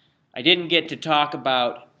 I didn't get to talk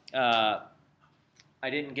about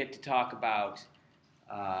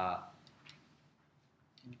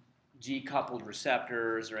G-coupled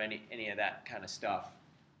receptors or any of that kind of stuff,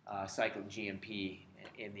 cyclic GMP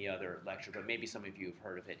in the other lecture, but maybe some of you have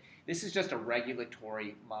heard of it. This is just a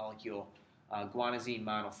regulatory molecule. Guanosine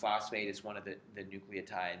monophosphate is one of the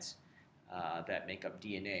nucleotides that make up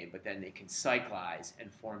DNA, but then they can cyclize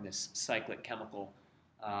and form this cyclic chemical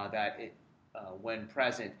that, when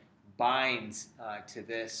present, binds to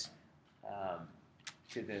this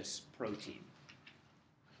protein.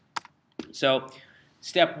 So,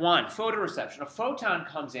 step one, photoreception. A photon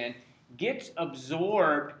comes in, gets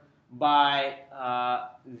absorbed by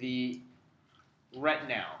the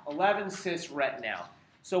retinal, 11-cis retinal.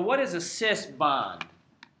 So what is a cis bond?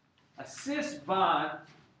 A cis bond,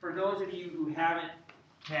 for those of you who haven't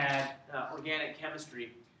had organic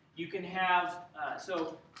chemistry, you can have,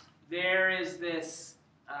 so there is this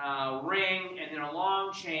ring and then a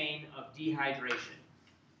long chain of dehydration.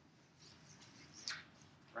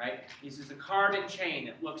 Right? This is a carbon chain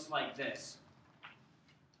that looks like this.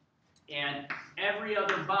 And every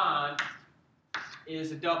other bond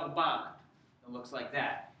is a double bond. It looks like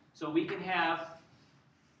that. So we can have,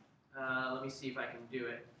 let me see if I can do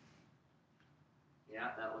it. Yeah,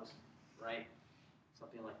 that looks right.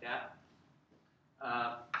 Something like that.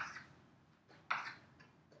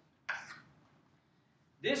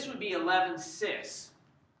 This would be 11 cis.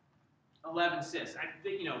 11 cis.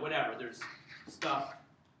 Whatever. There's stuff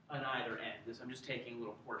on either end. I'm just taking a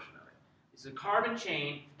little portion of it. This is a carbon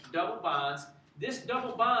chain, double bonds. This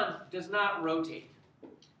double bond does not rotate.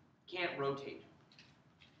 Can't rotate.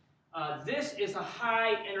 This is a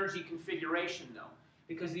high energy configuration, though,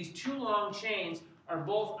 because these two long chains are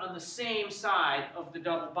both on the same side of the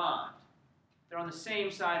double bond. They're on the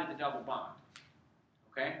same side of the double bond.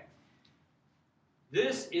 Okay?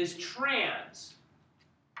 This is trans.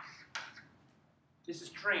 This is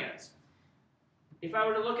trans. If I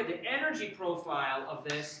were to look at the energy profile of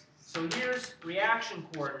this, so here's reaction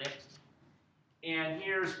coordinate, and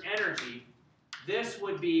here's energy. This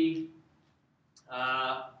would be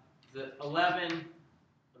the 11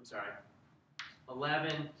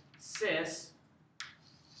 cis,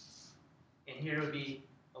 and here would be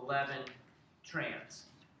 11 trans.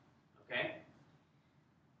 Okay?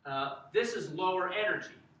 This is lower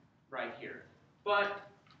energy right here. But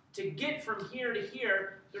to get from here to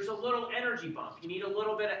here, there's a little energy bump. You need a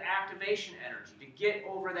little bit of activation energy to get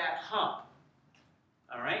over that hump.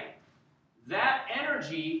 All right? That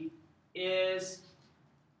energy is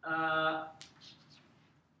the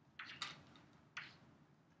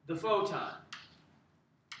photon.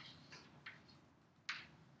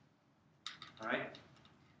 All right?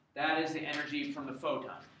 That is the energy from the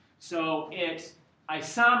photon. So it's I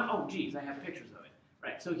have pictures of it.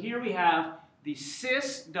 Right. So here we have the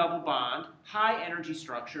cis double bond, high energy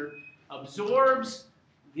structure, absorbs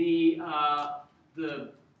the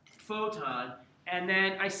photon, and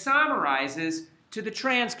then isomerizes to the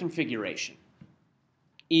trans configuration.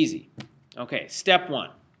 Easy. Okay, step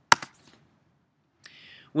one.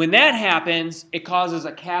 When that happens, it causes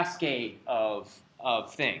a cascade of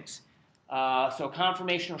things. So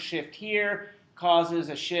conformational shift here causes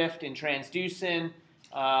a shift in transducin,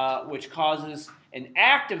 which causes an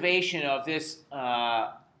activation of this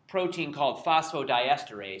protein called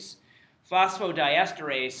phosphodiesterase.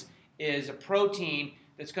 Phosphodiesterase is a protein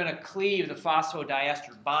that's going to cleave the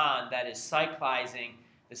phosphodiester bond that is cyclizing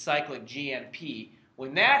the cyclic GMP.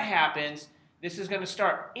 When that happens, this is going to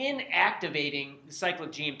start inactivating the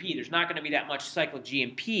cyclic GMP. There's not going to be that much cyclic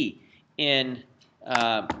GMP in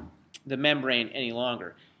the membrane any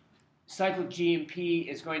longer. Cyclic GMP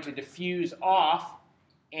is going to diffuse off,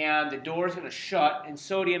 and the door is going to shut, and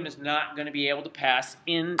sodium is not going to be able to pass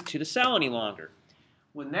into the cell any longer.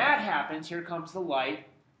 When that happens, here comes the light.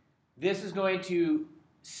 This is going to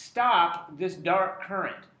stop this dark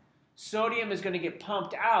current. Sodium is going to get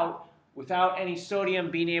pumped out without any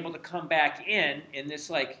sodium being able to come back in this,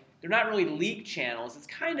 they're not really leak channels. It's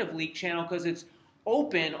kind of leak channel because it's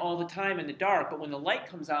open all the time in the dark, but when the light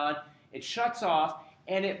comes on, it shuts off,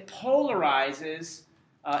 and it polarizes,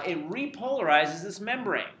 it repolarizes this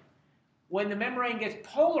membrane. When the membrane gets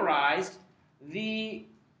polarized, the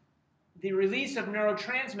the release of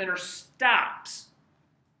neurotransmitter stops.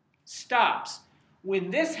 Stops.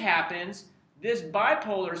 When this happens, this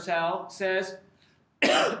bipolar cell says,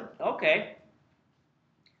 okay,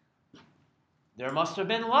 there must have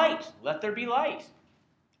been light. Let there be light.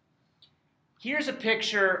 Here's a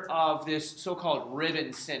picture of this so-called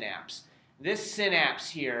ribbon synapse. This synapse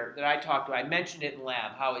here that I talked about, I mentioned it in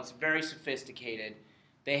lab, how it's very sophisticated.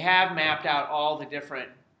 They have mapped out all the different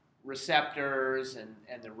receptors and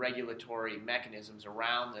the regulatory mechanisms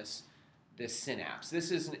around this synapse.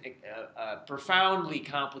 This is a profoundly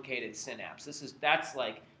complicated synapse. That's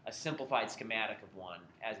like a simplified schematic of one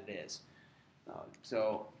as it is.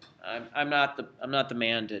 So I'm not the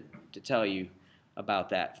man to tell you about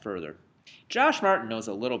that further. Josh Martin knows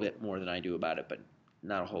a little bit more than I do about it, but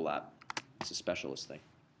not a whole lot. It's a specialist thing.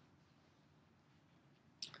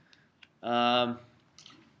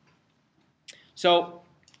 So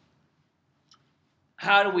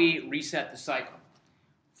how do we reset the cycle?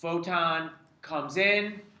 Photon comes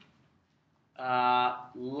in,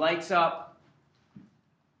 lights up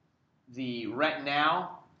the retinal,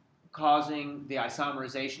 causing the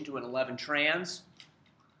isomerization to an 11 trans.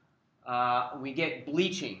 We get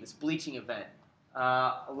bleaching, this bleaching event.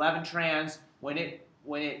 11 trans, when it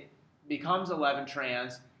becomes 11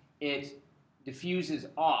 trans, it diffuses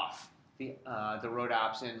off the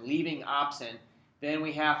rhodopsin, leaving opsin. Then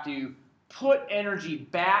we have to put energy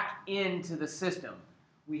back into the system.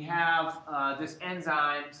 We have this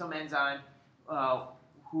enzyme, some enzyme,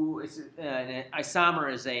 who is an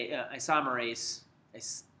isomerase,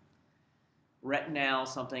 retinal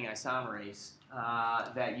something isomerase,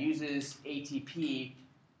 that uses ATP,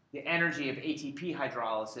 the energy of ATP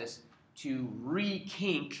hydrolysis, to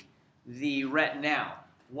re-kink the retinal.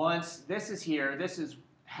 Once this is here, this is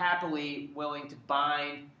happily willing to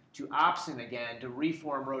bind to opsin again to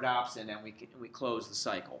reform rhodopsin, and we close the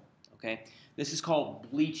cycle. Okay, this is called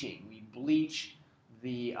bleaching. We bleach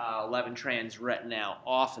the 11 trans retinal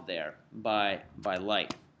off of there by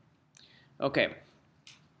light. Okay.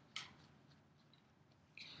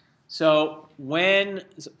 So when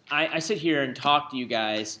I sit here and talk to you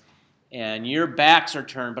guys, and your backs are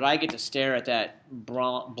turned, but I get to stare at that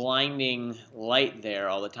blinding light there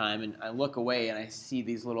all the time, and I look away and I see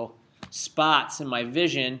these little spots in my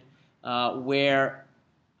vision where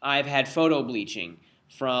I've had photo bleaching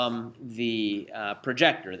from the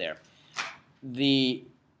projector there. The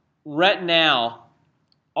retinal,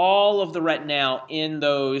 all of the retinal in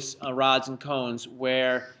those rods and cones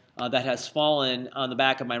where that has fallen on the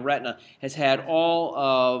back of my retina has had all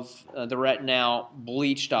of the retinal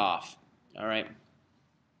bleached off. All right.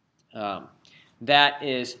 That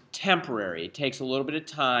is temporary. It takes a little bit of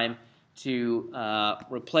time to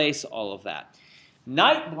replace all of that.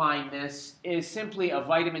 Night blindness is simply a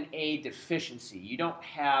vitamin A deficiency. You're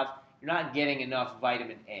not getting enough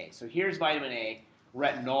vitamin A. So here's vitamin A,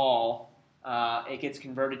 retinol. It gets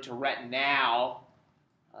converted to retinal.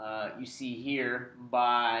 You see here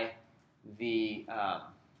by the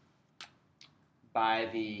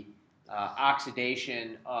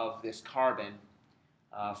oxidation of this carbon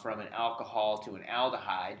from an alcohol to an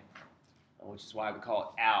aldehyde, which is why we call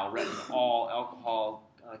it al. Retinol alcohol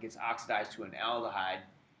gets oxidized to an aldehyde.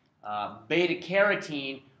 Beta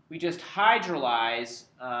carotene, we just hydrolyze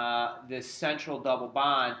this central double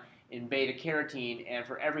bond in beta carotene, and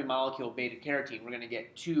for every molecule of beta carotene, we're going to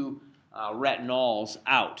get 2 retinols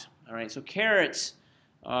out. All right, so carrots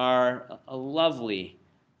are a lovely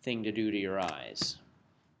thing to do to your eyes.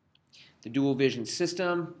 The dual vision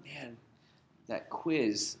system, man, that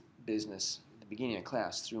quiz business at the beginning of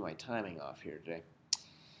class threw my timing off here today.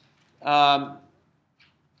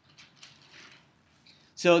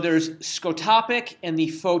 So there's scotopic and the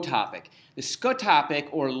photopic. The scotopic,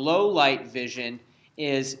 or low light vision,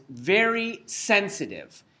 is very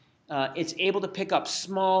sensitive. It's able to pick up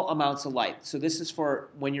small amounts of light. So this is for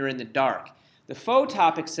when you're in the dark. The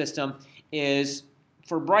photopic system is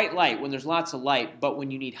for bright light, when there's lots of light, but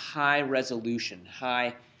when you need high resolution,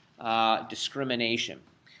 high discrimination.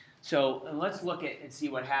 So let's look at and see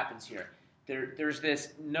what happens here. There's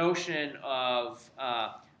this notion of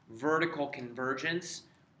vertical convergence,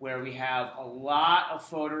 where we have a lot of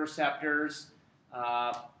photoreceptors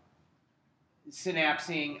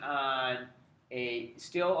synapsing on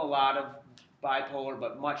still a lot of bipolar,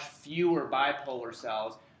 but much fewer bipolar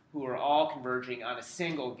cells who are all converging on a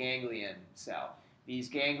single ganglion cell. These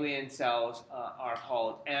ganglion cells are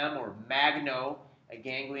called M, or magno, a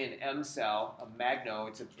ganglion M cell, a magno.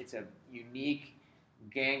 It's a unique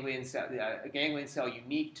ganglion cell, a ganglion cell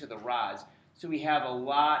unique to the rods. So we have a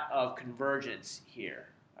lot of convergence here.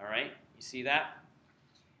 All right, you see that?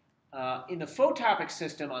 In the photopic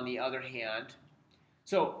system, on the other hand,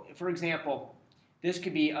 so for example, this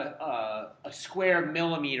could be a square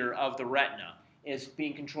millimeter of the retina is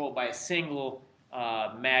being controlled by a single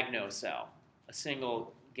magnocell, a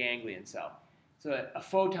single ganglion cell. So a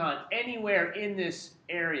photon anywhere in this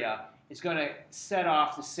area is going to set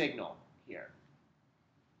off the signal here.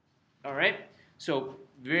 All right? So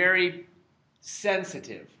very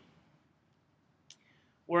sensitive.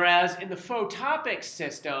 Whereas in the photopic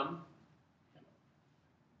system,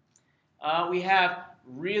 we have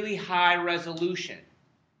really high resolution.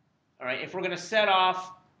 All right? If we're going to set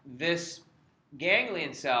off this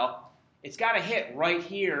ganglion cell, it's got to hit right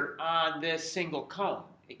here on this single cone.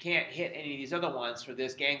 It can't hit any of these other ones for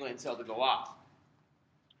this ganglion cell to go off.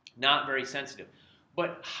 Not very sensitive,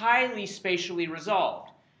 but highly spatially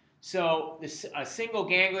resolved. So a single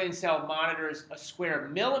ganglion cell monitors a square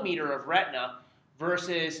millimeter of retina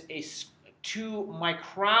versus 2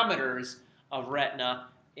 micrometers of retina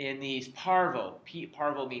in these parvo.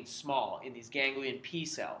 Parvo means small, in these ganglion P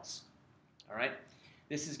cells. All right?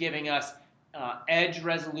 This is giving us edge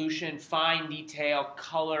resolution, fine detail,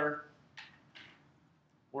 color,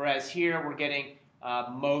 whereas here we're getting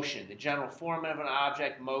motion, the general form of an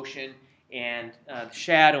object, motion, and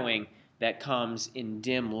shadowing that comes in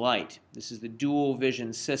dim light. This is the dual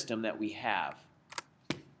vision system that we have.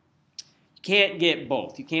 You can't get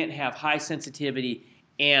both. You can't have high sensitivity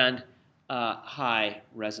and high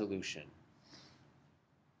resolution.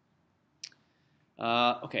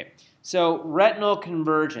 Okay, so retinal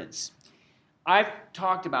convergence. I've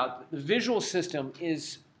talked about the visual system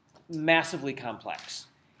is massively complex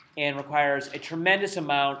and requires a tremendous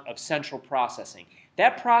amount of central processing.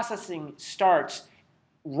 That processing starts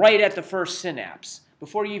right at the first synapse,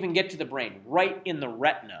 before you even get to the brain, right in the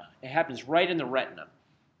retina. It happens right in the retina.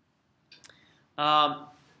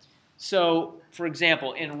 So, for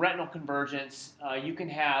example, in retinal convergence, you can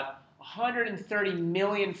have 130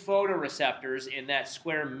 million photoreceptors in that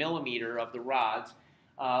square millimeter of the rods,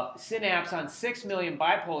 synapse on 6 million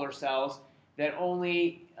bipolar cells that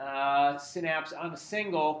only synapse on a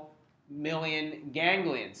single million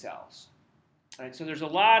ganglion cells. All right, so there's a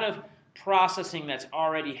lot of processing that's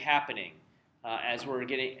already happening as we're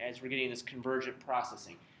getting this convergent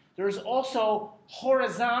processing. There's also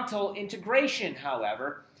horizontal integration,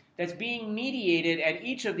 however, that's being mediated at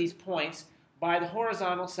each of these points by the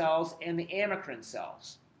horizontal cells and the amacrine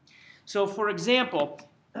cells. So, for example,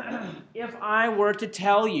 if I were to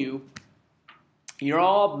tell you, you're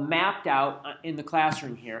all mapped out in the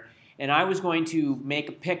classroom here, and I was going to make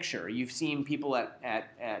a picture. You've seen people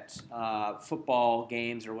at football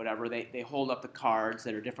games or whatever. They hold up the cards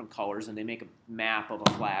that are different colors, and they make a map of a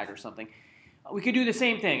flag or something. We could do the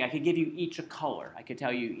same thing. I could give you each a color. I could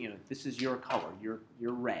tell you, this is your color. You're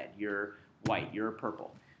red. You're white. You're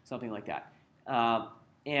purple. Something like that.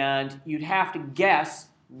 And you'd have to guess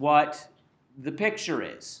what the picture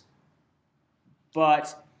is.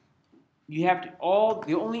 But you have to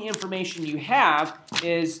the only information you have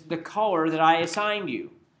is the color that I assigned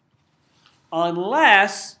you.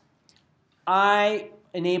 Unless I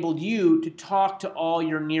enabled you to talk to all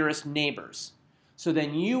your nearest neighbors. So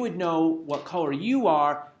then you would know what color you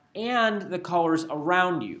are and the colors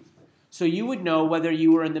around you. So you would know whether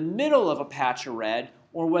you were in the middle of a patch of red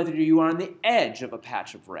or whether you are on the edge of a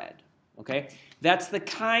patch of red. Okay? That's the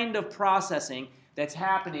kind of processing that's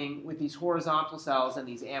happening with these horizontal cells and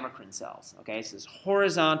these amacrine cells. Okay? So this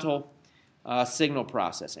horizontal signal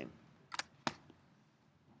processing.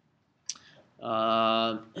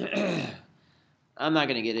 I'm not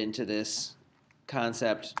going to get into this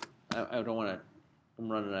concept. I don't want to. I'm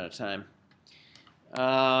running out of time.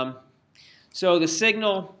 So the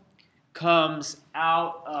signal comes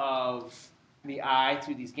out of the eye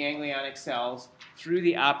through these ganglionic cells, through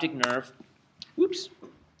the optic nerve,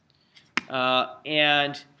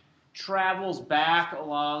 and travels back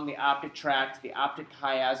along the optic tract to the optic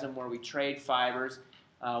chiasm where we trade fibers.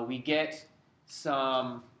 We get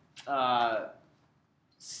some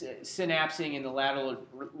synapsing in the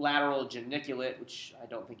lateral geniculate, which I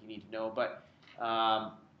don't think you need to know, but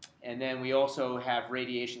and then we also have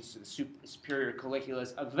radiations to the superior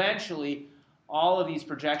colliculus. Eventually, all of these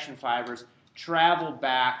projection fibers travel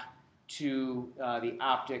back to the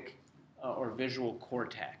optic or visual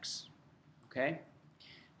cortex. Okay?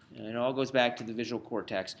 And it all goes back to the visual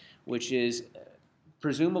cortex, which is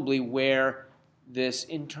presumably where this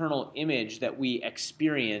internal image that we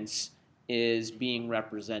experience is being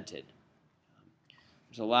represented.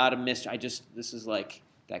 There's a lot of mystery. This is like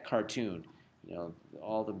that cartoon.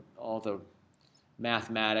 All the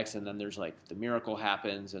mathematics, and then there's like the miracle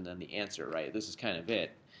happens, and then the answer, right? This is kind of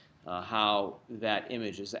it. how that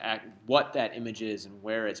image is, what that image is and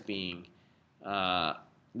where it's being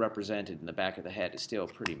represented in the back of the head is still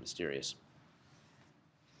pretty mysterious.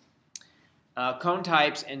 Cone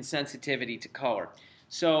types and sensitivity to color.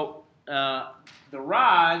 So the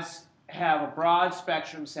rods have a broad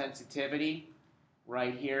spectrum sensitivity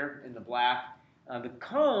right here in the black. The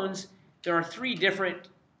cones, there are 3 different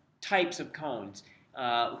types of cones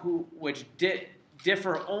which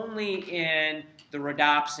differ only in the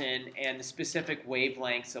rhodopsin and the specific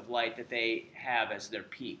wavelengths of light that they have as their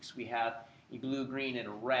peaks. We have a blue, green, and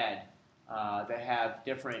a red that have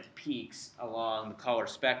different peaks along the color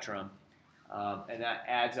spectrum, and that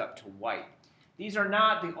adds up to white. These are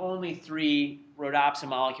not the only 3 rhodopsin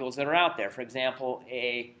molecules that are out there. For example,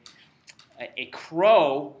 a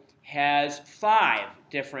crow has 5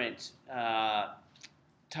 different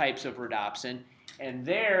types of rhodopsin, and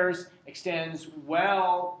theirs extends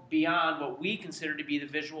well beyond what we consider to be the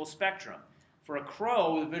visual spectrum. For a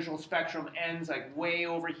crow, the visual spectrum ends like way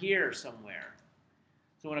over here somewhere.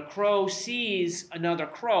 So when a crow sees another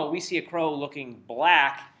crow, we see a crow looking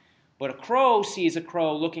black, but a crow sees a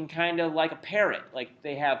crow looking kind of like a parrot. Like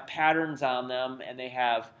they have patterns on them, and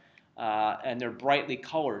and they're brightly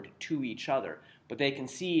colored to each other. But they can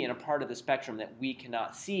see in a part of the spectrum that we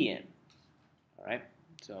cannot see in. All right,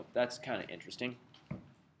 so that's kind of interesting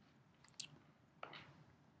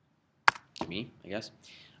to me, I guess.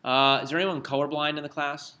 Is there anyone colorblind in the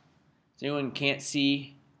class? Is anyone can't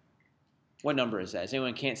see? What number is that? Is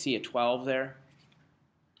anyone can't see a 12 there?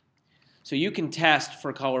 So you can test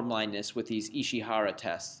for color blindness with these Ishihara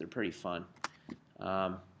tests. They're pretty fun.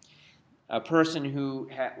 A person who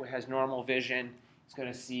has normal vision is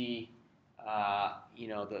going to see,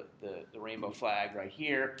 the rainbow flag right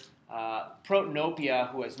here. Protanopia,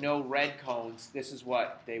 who has no red cones, this is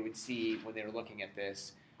what they would see when they were looking at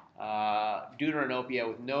this. Deuteranopia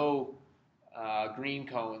with no green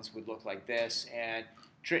cones would look like this, and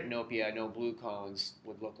Tritanopia, no blue cones,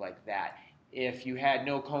 would look like that. If you had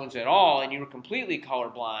no cones at all and you were completely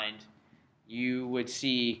colorblind, you would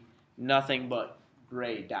see nothing but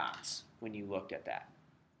gray dots when you looked at that.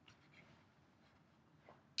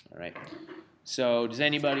 All right. So does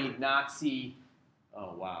anybody not see?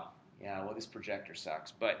 Oh, wow. Yeah, well, this projector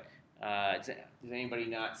sucks. But does anybody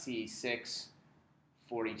not see 6,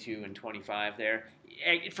 42, and 25 there?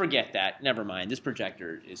 Forget that. Never mind. This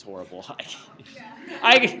projector is horrible.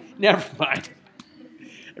 Never mind.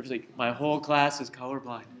 I was like, my whole class is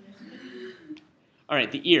colorblind. All right,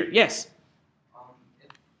 the ear. Yes? If,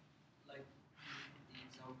 like, the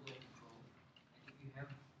example of crow, like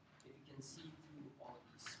if you can see through all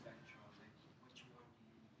the spectrum, like, which one do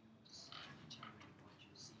you use to determine what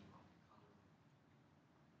you see on the color?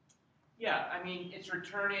 Yeah, I mean, it's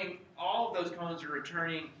returning, all of those cones are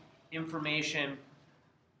returning information.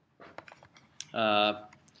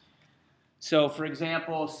 So, for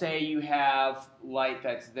example, say you have light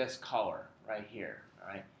that's this color right here, all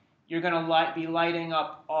right? You're going to be lighting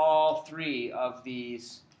up all 3 of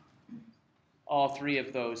those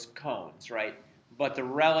cones, right? But the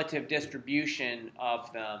relative distribution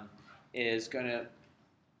of them is going to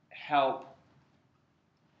help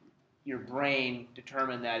your brain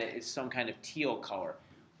determine that it is some kind of teal color.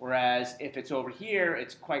 Whereas if it's over here,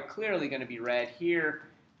 it's quite clearly going to be red. Here,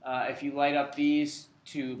 if you light up these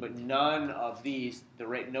 2, but none of these,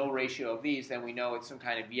 no ratio of these, then we know it's some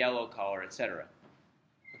kind of yellow color, etc.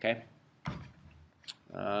 Okay?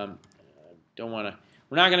 Don't want to.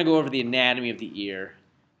 We're not going to go over the anatomy of the ear.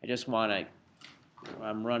 I just want to.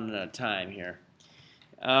 I'm running out of time here.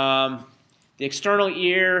 The external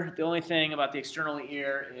ear. The only thing about the external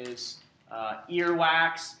ear is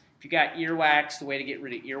earwax. If you got earwax, the way to get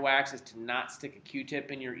rid of earwax is to not stick a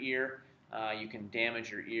Q-tip in your ear. You can damage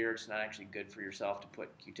your ear. It's not actually good for yourself to put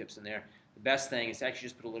Q-tips in there. The best thing is to actually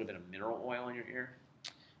just put a little bit of mineral oil in your ear.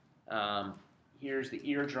 Here's the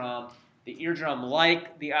eardrum. The eardrum,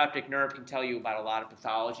 like the optic nerve, can tell you about a lot of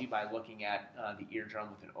pathology by looking at the eardrum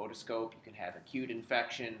with an otoscope. You can have acute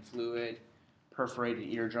infection, fluid, perforated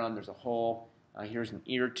eardrum. There's a hole. Here's an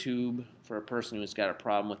ear tube for a person who's got a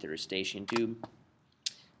problem with their eustachian tube.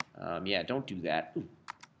 Yeah, don't do that.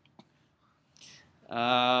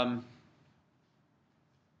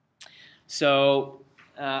 So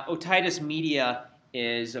otitis media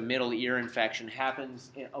is a middle ear infection.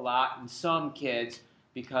 Happens a lot in some kids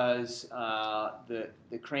because the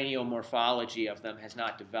craniomorphology of them has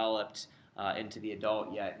not developed into the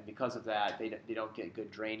adult yet. And because of that, they don't get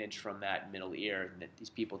good drainage from that middle ear. And these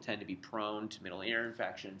people tend to be prone to middle ear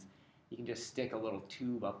infections. You can just stick a little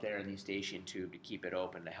tube up there in the eustachian tube to keep it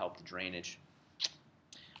open to help the drainage.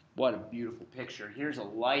 What a beautiful picture. Here's a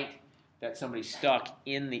light that somebody stuck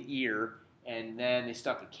in the ear, and then they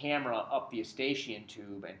stuck a camera up the Eustachian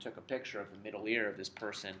tube and took a picture of the middle ear of this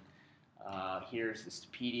person. Here's the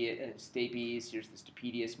stapes, here's the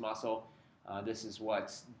stapedius muscle. This is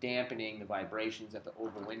what's dampening the vibrations at the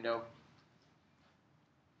oval window.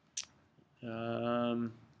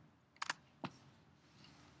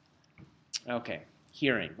 Okay,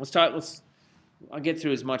 hearing. I'll get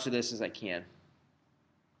through as much of this as I can.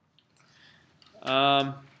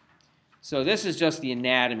 So this is just the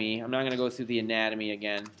anatomy. I'm not going to go through the anatomy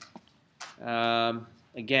again.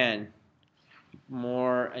 Again,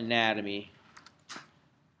 more anatomy.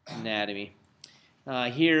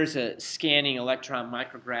 Here's a scanning electron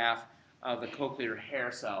micrograph of the cochlear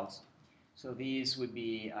hair cells. So these would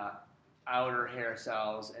be outer hair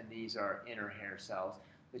cells, and these are inner hair cells.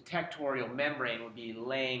 The tectorial membrane would be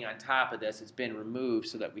laying on top of this. It's been removed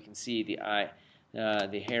so that we can see the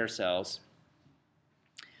hair cells.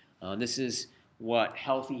 This is what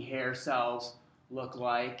healthy hair cells look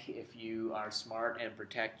like if you are smart and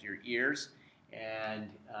protect your ears. And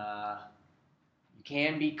you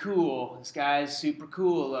can be cool. This guy's super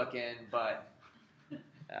cool looking, but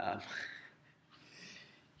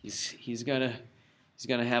he's gonna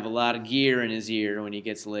have a lot of gear in his ear when he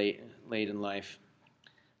gets late in life.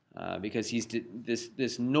 Because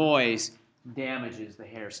this noise damages the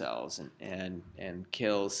hair cells and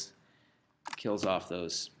kills off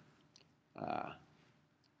those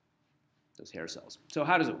hair cells. So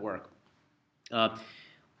how does it work?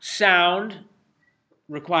 Sound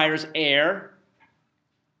requires air,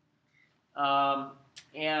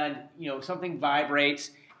 and something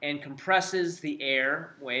vibrates and compresses the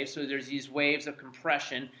air waves. So there's these waves of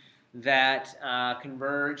compression that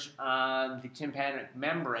converge on the tympanic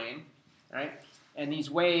membrane, right? And these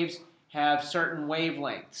waves have certain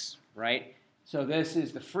wavelengths, right? So this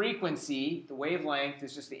is the frequency. The wavelength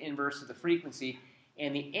is just the inverse of the frequency.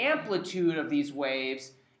 And the amplitude of these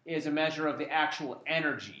waves is a measure of the actual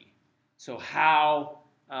energy. So how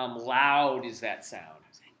loud is that sound?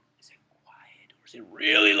 Is it quiet or is it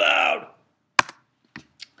really loud?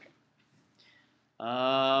 Okay.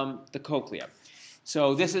 The cochlea.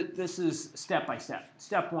 So this is step by step.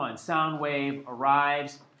 Step one, sound wave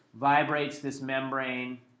arrives, vibrates this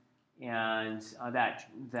membrane, and that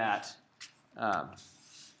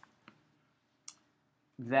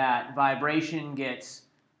vibration gets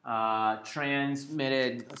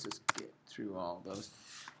transmitted. Let's just get through all those.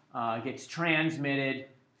 Gets transmitted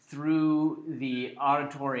through the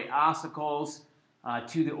auditory ossicles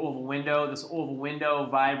to the oval window. This oval window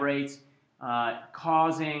vibrates,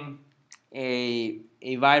 causing a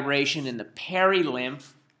vibration in the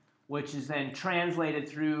perilymph, which is then translated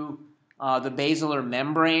through the basilar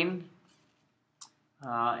membrane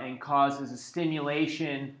and causes a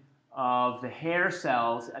stimulation of the hair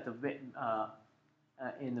cells at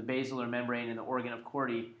in the basilar membrane in the organ of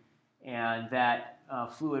Corti, and that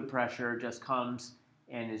fluid pressure just comes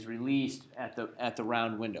and is released at the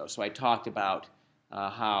round window. So I talked about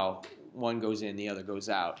how one goes in, the other goes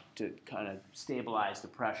out to kind of stabilize the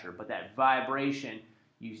pressure. But that vibration,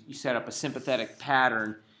 you set up a sympathetic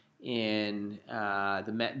pattern in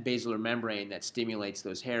the basilar membrane that stimulates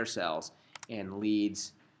those hair cells and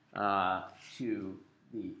leads to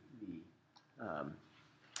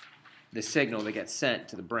the signal that gets sent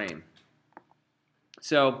to the brain.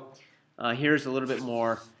 So here's a little bit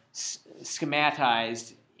more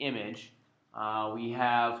schematized image. We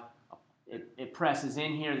have it presses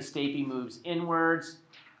in here, the stapes moves inwards,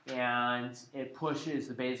 and it pushes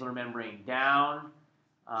the basilar membrane down,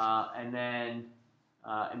 and then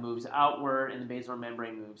it moves outward, and the basilar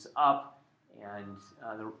membrane moves up, and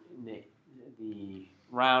the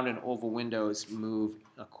round and oval windows move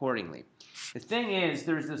accordingly. The thing is,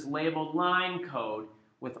 there's this labeled line code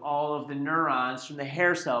with all of the neurons from the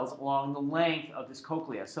hair cells along the length of this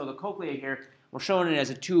cochlea. So the cochlea here, we're showing it as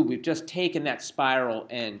a tube. We've just taken that spiral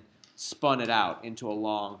and spun it out into a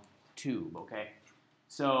long tube, okay?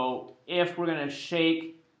 So if we're going to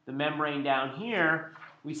shake the membrane down here,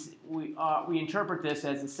 we interpret this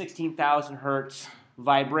as a 16,000 hertz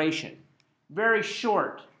vibration. Very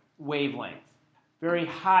short wavelength, very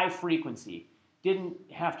high frequency. Didn't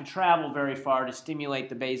have to travel very far to stimulate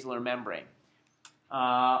the basilar membrane.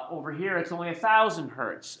 Over here, it's only 1,000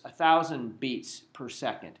 hertz, 1,000 beats per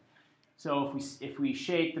second. So if we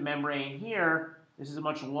shake the membrane here, this is a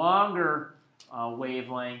much longer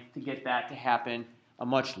wavelength to get that to happen, a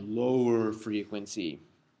much lower frequency.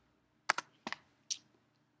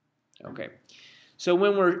 Okay, so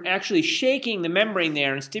when we're actually shaking the membrane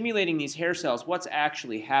there and stimulating these hair cells, what's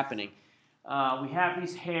actually happening? We have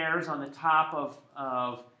these hairs on the top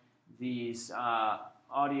of these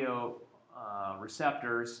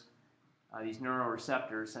receptors, these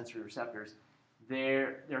neuroreceptors, sensory receptors,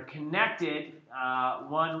 they're connected.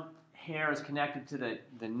 One hair is connected to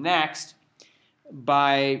the next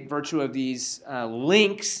by virtue of these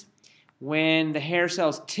links. When the hair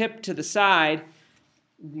cells tip to the side,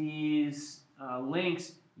 these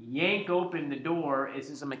links yank open the door. This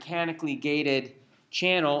is a mechanically gated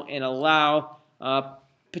channel and allow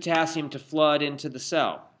potassium to flood into the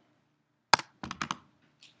cell.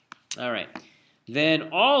 All right. Then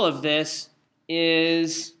all of this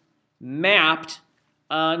is mapped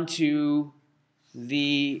onto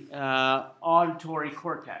the auditory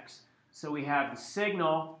cortex. So we have the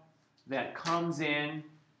signal that comes in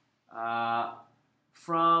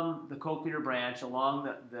from the cochlear branch along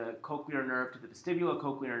the cochlear nerve to the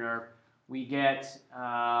vestibulocochlear nerve. We get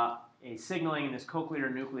a signaling in this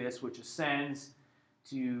cochlear nucleus, which ascends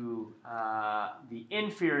to the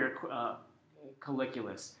inferior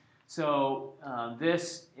colliculus. So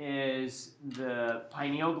this is the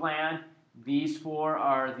pineal gland. These four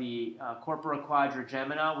are the corpora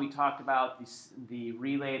quadrigemina. We talked about the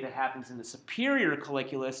relay that happens in the superior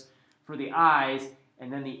colliculus for the eyes,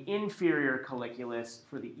 and then the inferior colliculus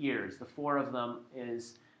for the ears. The four of them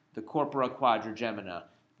is the corpora quadrigemina,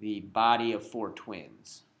 the body of four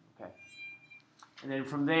twins. Okay. And then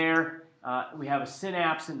from there, we have a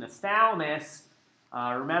synapse in the thalamus.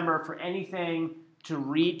 Remember, for anything to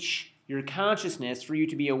reach your consciousness, for you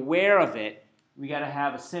to be aware of it, we got to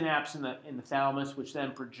have a synapse in the thalamus, which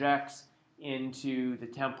then projects into the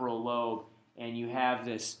temporal lobe, and you have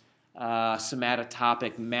this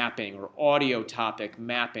somatotopic mapping or audiotopic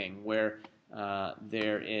mapping, where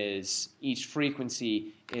there is each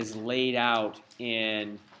frequency is laid out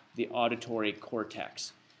in the auditory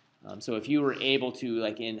cortex. So if you were able to,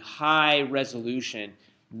 like in high resolution,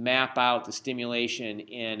 map out the stimulation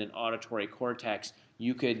in an auditory cortex,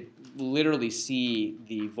 you could literally see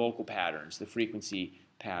the vocal patterns, the frequency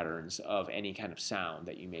patterns of any kind of sound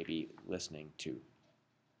that you may be listening to.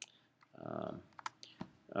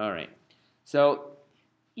 All right. So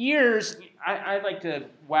ears, I like to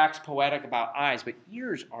wax poetic about eyes, but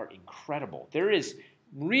ears are incredible. There is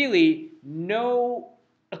really no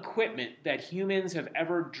equipment that humans have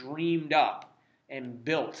ever dreamed up and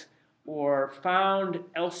built or found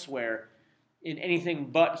elsewhere in anything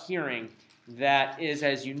but hearing that is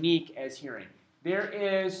as unique as hearing. There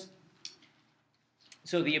is,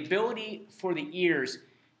 so the ability for the ears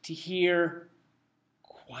to hear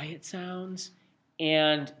quiet sounds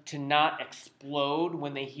and to not explode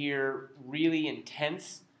when they hear really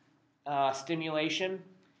intense stimulation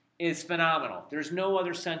is phenomenal. There's no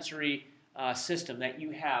other sensory system that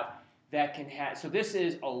you have that can have. So this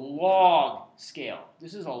is a log scale.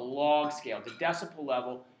 This is a log scale. The decibel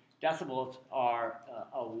level, decibels are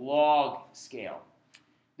a log scale.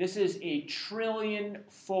 This is a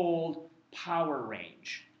trillion-fold power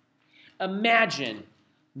range. Imagine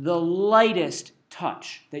the lightest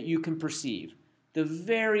touch that you can perceive, the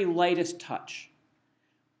very lightest touch,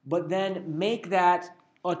 but then make that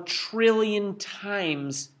a trillion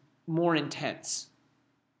times more intense.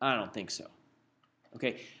 I don't think so.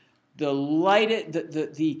 Okay,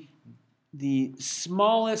 the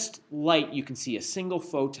smallest light you can see, a single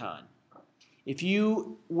photon. If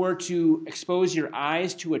you were to expose your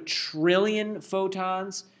eyes to a trillion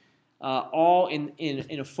photons, all in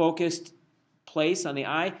a focused place on the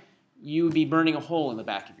eye, you would be burning a hole in the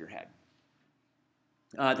back of your head.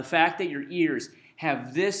 The fact that your ears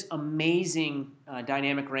have this amazing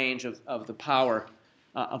dynamic range of the power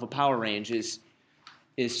of a power range is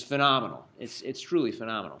phenomenal. It's truly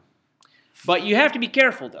phenomenal. But you have to be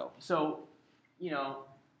careful, though. So,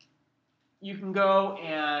 you can go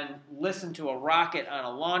and listen to a rocket on a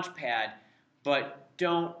launch pad, but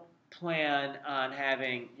don't plan on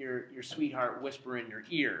having your sweetheart whisper in your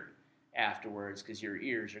ear afterwards, because your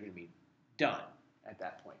ears are going to be done at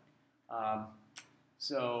that point.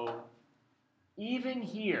 So even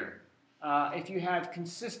here, if you have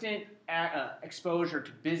consistent exposure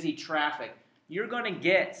to busy traffic, you're going to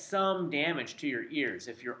get some damage to your ears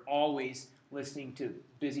if you're always listening to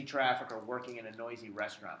busy traffic or working in a noisy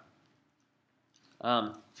restaurant.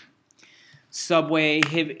 Subway,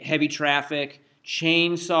 heavy traffic,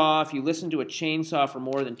 chainsaw. If you listen to a chainsaw for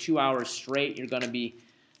more than 2 hours straight, you're going to be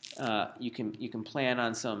you can plan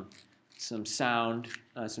on some sound,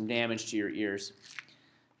 some damage to your ears.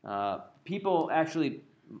 People actually,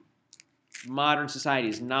 modern society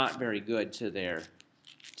is not very good to their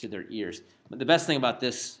ears. But the best thing about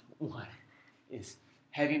this one is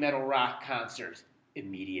heavy metal rock concert,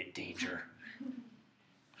 immediate danger.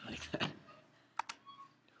 Like that.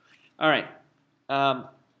 All right.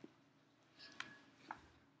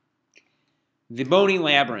 The bony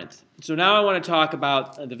labyrinth. So now I want to talk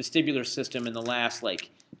about the vestibular system in the last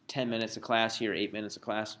 10 minutes of class here, 8 minutes of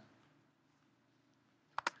class.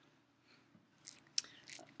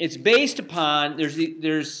 It's based upon,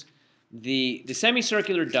 there's the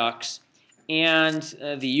semicircular ducts and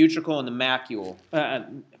the utricle and the macule,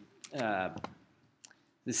 the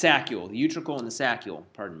saccule, the utricle and the saccule,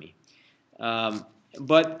 pardon me.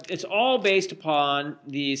 But it's all based upon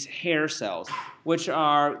these hair cells, which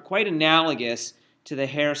are quite analogous to the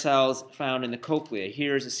hair cells found in the cochlea.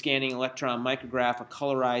 Here's a scanning electron micrograph, a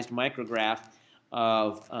colorized micrograph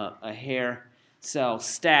of a hair cell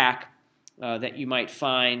stack that you might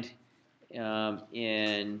find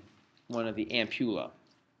in one of the ampulla.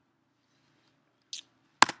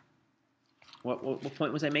 What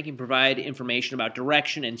point was I making? Provide information about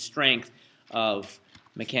direction and strength of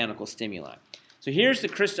mechanical stimuli. So here's the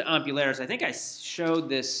crista ampularis. I think I showed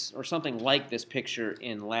this, or something like this picture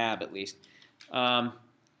in lab at least.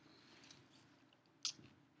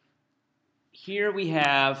 Here we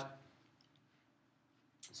have,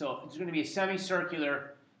 so it's going to be a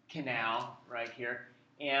semicircular canal right here,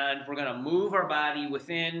 and we're going to move our body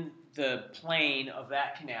within the plane of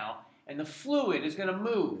that canal, and the fluid is going to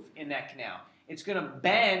move in that canal. It's going to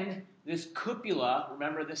bend this cupula.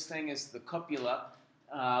 Remember, this thing is the cupula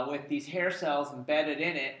with these hair cells embedded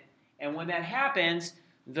in it, and when that happens,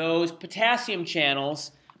 those potassium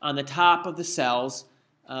channels on the top of the cells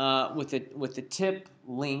with the tip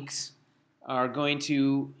links are going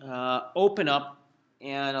to open up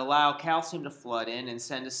and allow calcium to flood in and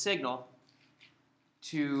send a signal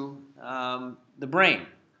to the brain.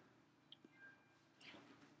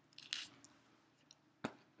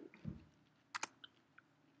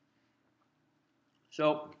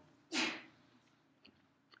 So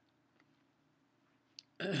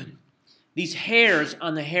these hairs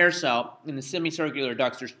on the hair cell in the semicircular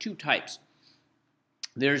ducts, there's two types.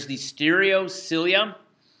 There's the stereocilia,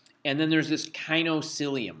 and then there's this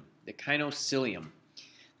kinocilium, the kinocilium.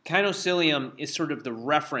 Kinocilium is sort of the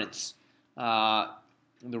reference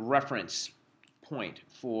point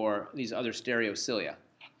for these other stereocilia.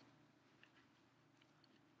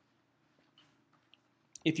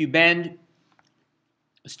 If you bend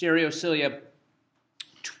stereocilia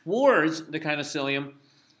towards the kinocilium,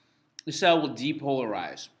 the cell will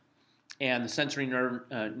depolarize, and the sensory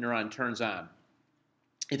neuron turns on.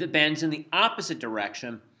 If it bends in the opposite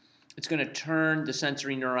direction, it's going to turn the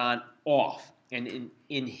sensory neuron off and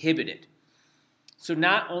inhibit it. So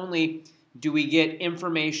not only do we get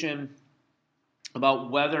information about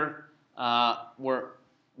whether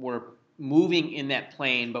we're moving in that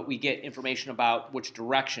plane, but we get information about which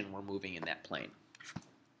direction we're moving in that plane.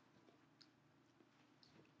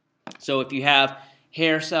 So if you have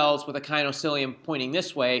hair cells with a kinocilium pointing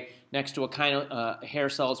this way next to hair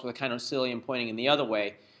cells with a kinocilium pointing in the other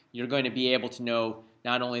way, you're going to be able to know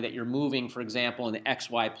not only that you're moving, for example, in the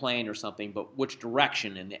XY plane or something, but which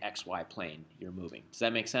direction in the XY plane you're moving. Does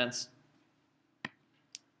that make sense?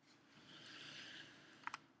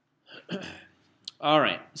 All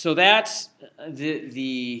right, so that's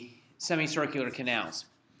the semicircular canals.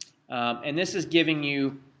 And this is giving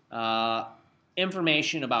you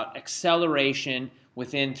information about acceleration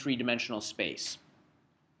within three-dimensional space.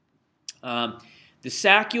 The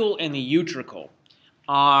saccule and the utricle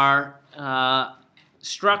are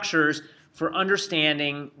structures for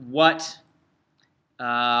understanding what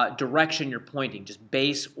direction you're pointing, just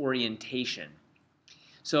base orientation.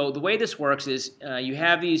 So the way this works is you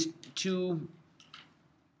have these two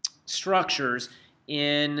structures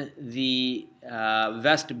in the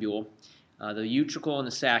vestibule, the utricle and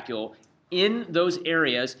the saccule. In those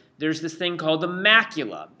areas, there's this thing called the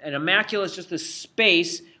macula. And a macula is just a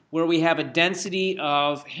space where we have a density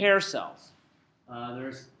of hair cells.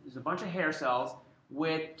 There's a bunch of hair cells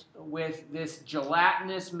with this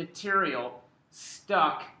gelatinous material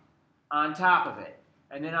stuck on top of it.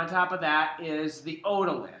 And then on top of that is the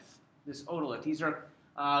otolith, this otolith. These are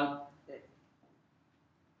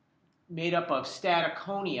made up of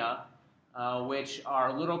statoconia, which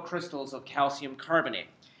are little crystals of calcium carbonate.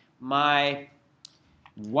 My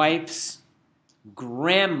wife's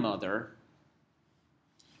grandmother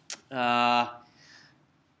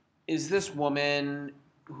is this woman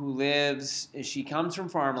who she comes from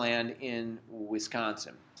farmland in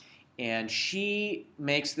Wisconsin. And she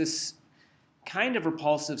makes this kind of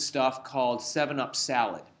repulsive stuff called 7-Up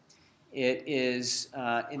salad. It is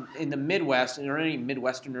in the Midwest. Are there any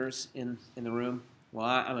Midwesterners in the room? Well,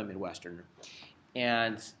 I'm a Midwesterner.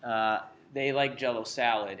 And they like Jell-O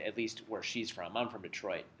salad, at least where she's from. I'm from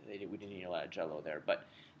Detroit. We didn't eat a lot of Jell-O there. But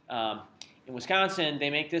in Wisconsin, they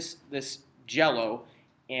make this Jell-O,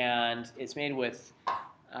 and it's made with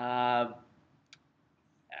I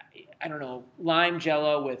don't know, lime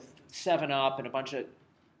jello with 7-Up and a bunch of,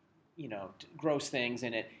 gross things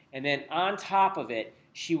in it. And then on top of it,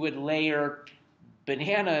 she would layer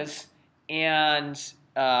bananas and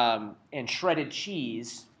shredded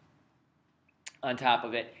cheese on top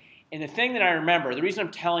of it. And the thing that I remember, the reason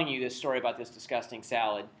I'm telling you this story about this disgusting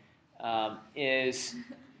salad is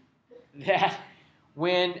that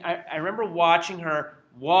when I remember watching her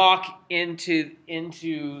walk into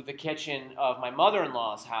the kitchen of my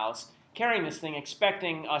mother-in-law's house, carrying this thing,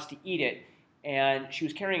 expecting us to eat it, and she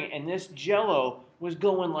was carrying it, and this Jello was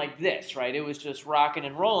going like this, right? It was just rocking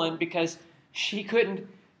and rolling because she couldn't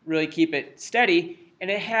really keep it steady,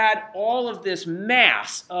 and it had all of this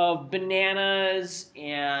mass of bananas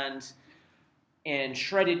and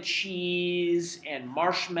shredded cheese and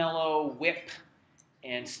marshmallow whip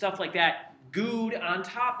and stuff like that gooed on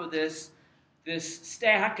top of this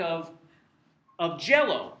stack of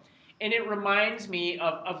Jello. And it reminds me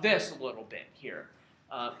of this a little bit here.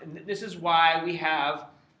 And this is why we have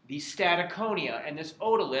the Stadiconia and this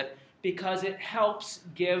otolith, because it helps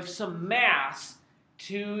give some mass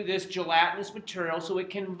to this gelatinous material so it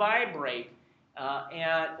can vibrate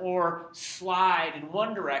or slide in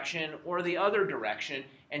one direction or the other direction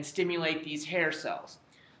and stimulate these hair cells.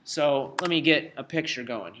 So let me get a picture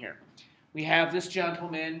going here. We have this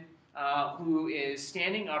gentleman who is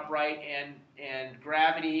standing upright, and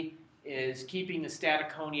gravity is keeping the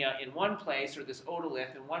Stadiconia in one place, or this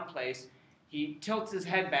otolith in one place. He tilts his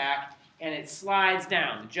head back, and it slides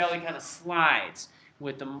down. The jelly kind of slides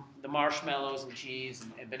with the marshmallows and cheese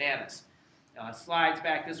and bananas. Slides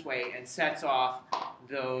back this way and sets off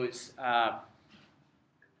those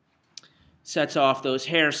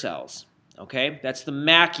hair cells. Okay, that's the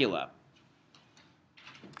macula.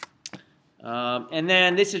 And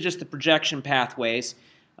then this is just the projection pathways.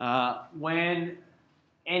 When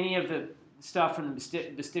any of the stuff from the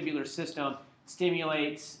vestibular system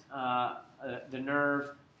stimulates the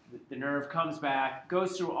nerve comes back,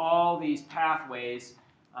 goes through all these pathways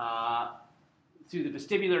through the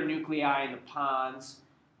vestibular nuclei in the pons,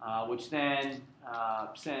 which then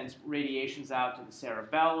sends radiations out to the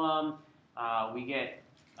cerebellum. We get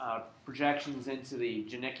projections into the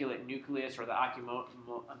geniculate nucleus, or the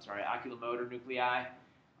oculomotor nuclei,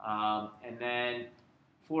 and then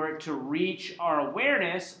for it to reach our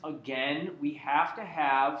awareness, again, we have to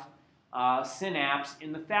have synapse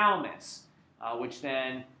in the thalamus, which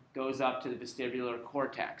then goes up to the vestibular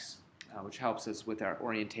cortex, which helps us with our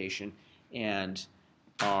orientation and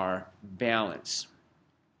our balance.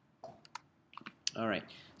 All right,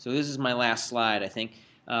 so this is my last slide, I think.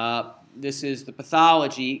 This is the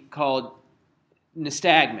pathology called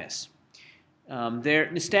nystagmus. There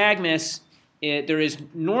is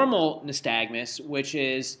normal nystagmus, which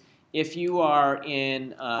is if you are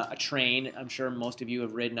in a train. I'm sure most of you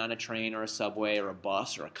have ridden on a train or a subway or a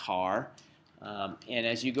bus or a car. And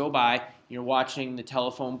as you go by, you're watching the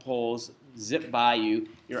telephone poles zip by you.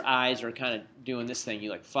 Your eyes are kind of doing this thing.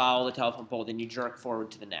 You follow the telephone pole, then you jerk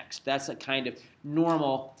forward to the next. That's a kind of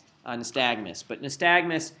normal nystagmus. But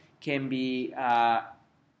nystagmus can be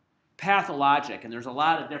pathologic, and there's a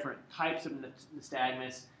lot of different types of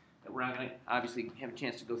nystagmus that we're not going to obviously have a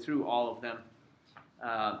chance to go through all of them,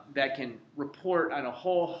 that can report on a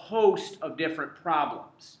whole host of different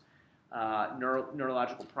problems,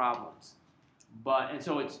 neurological problems. And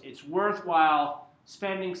so it's worthwhile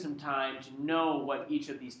spending some time to know what each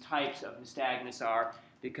of these types of nystagmus are,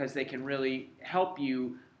 because they can really help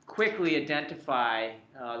you quickly identify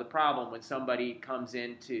the problem when somebody comes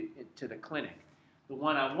into the clinic. The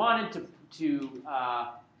one I wanted to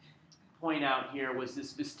point out here was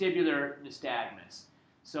this vestibular nystagmus.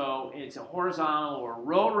 So it's a horizontal or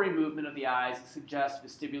rotary movement of the eyes that suggests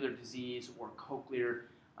vestibular disease or cochlear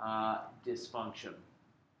dysfunction.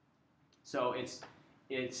 So it's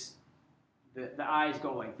the eyes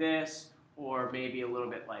go like this, or maybe a little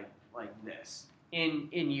bit like this in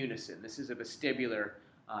unison. This is a vestibular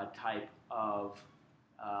type of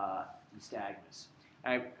nystagmus.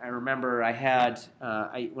 I remember I had,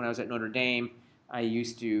 when I was at Notre Dame, I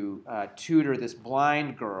used to tutor this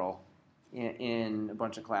blind girl in a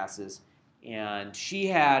bunch of classes, and she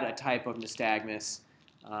had a type of nystagmus.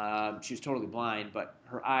 She was totally blind, but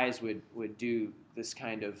her eyes would do this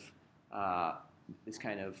kind of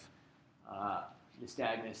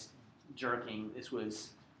nystagmus jerking. This was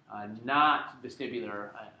not vestibular.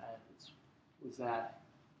 Was that?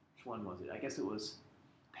 Which one was it? I guess it was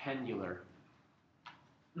pendular.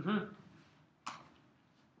 Mm-hmm.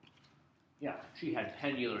 Yeah, she had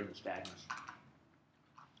pendular nystagmus.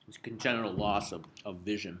 It's congenital loss of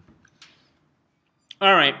vision.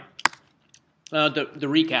 All right, the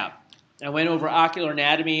recap. I went over ocular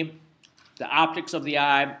anatomy, the optics of the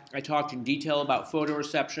eye. I talked in detail about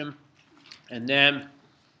photoreception. And then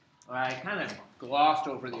I kind of glossed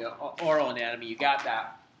over the oral anatomy. You got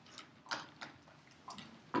that.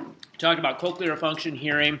 Talked about cochlear function,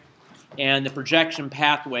 hearing, and the projection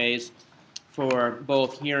pathways for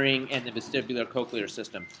both hearing and the vestibular cochlear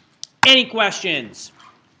system. Any questions?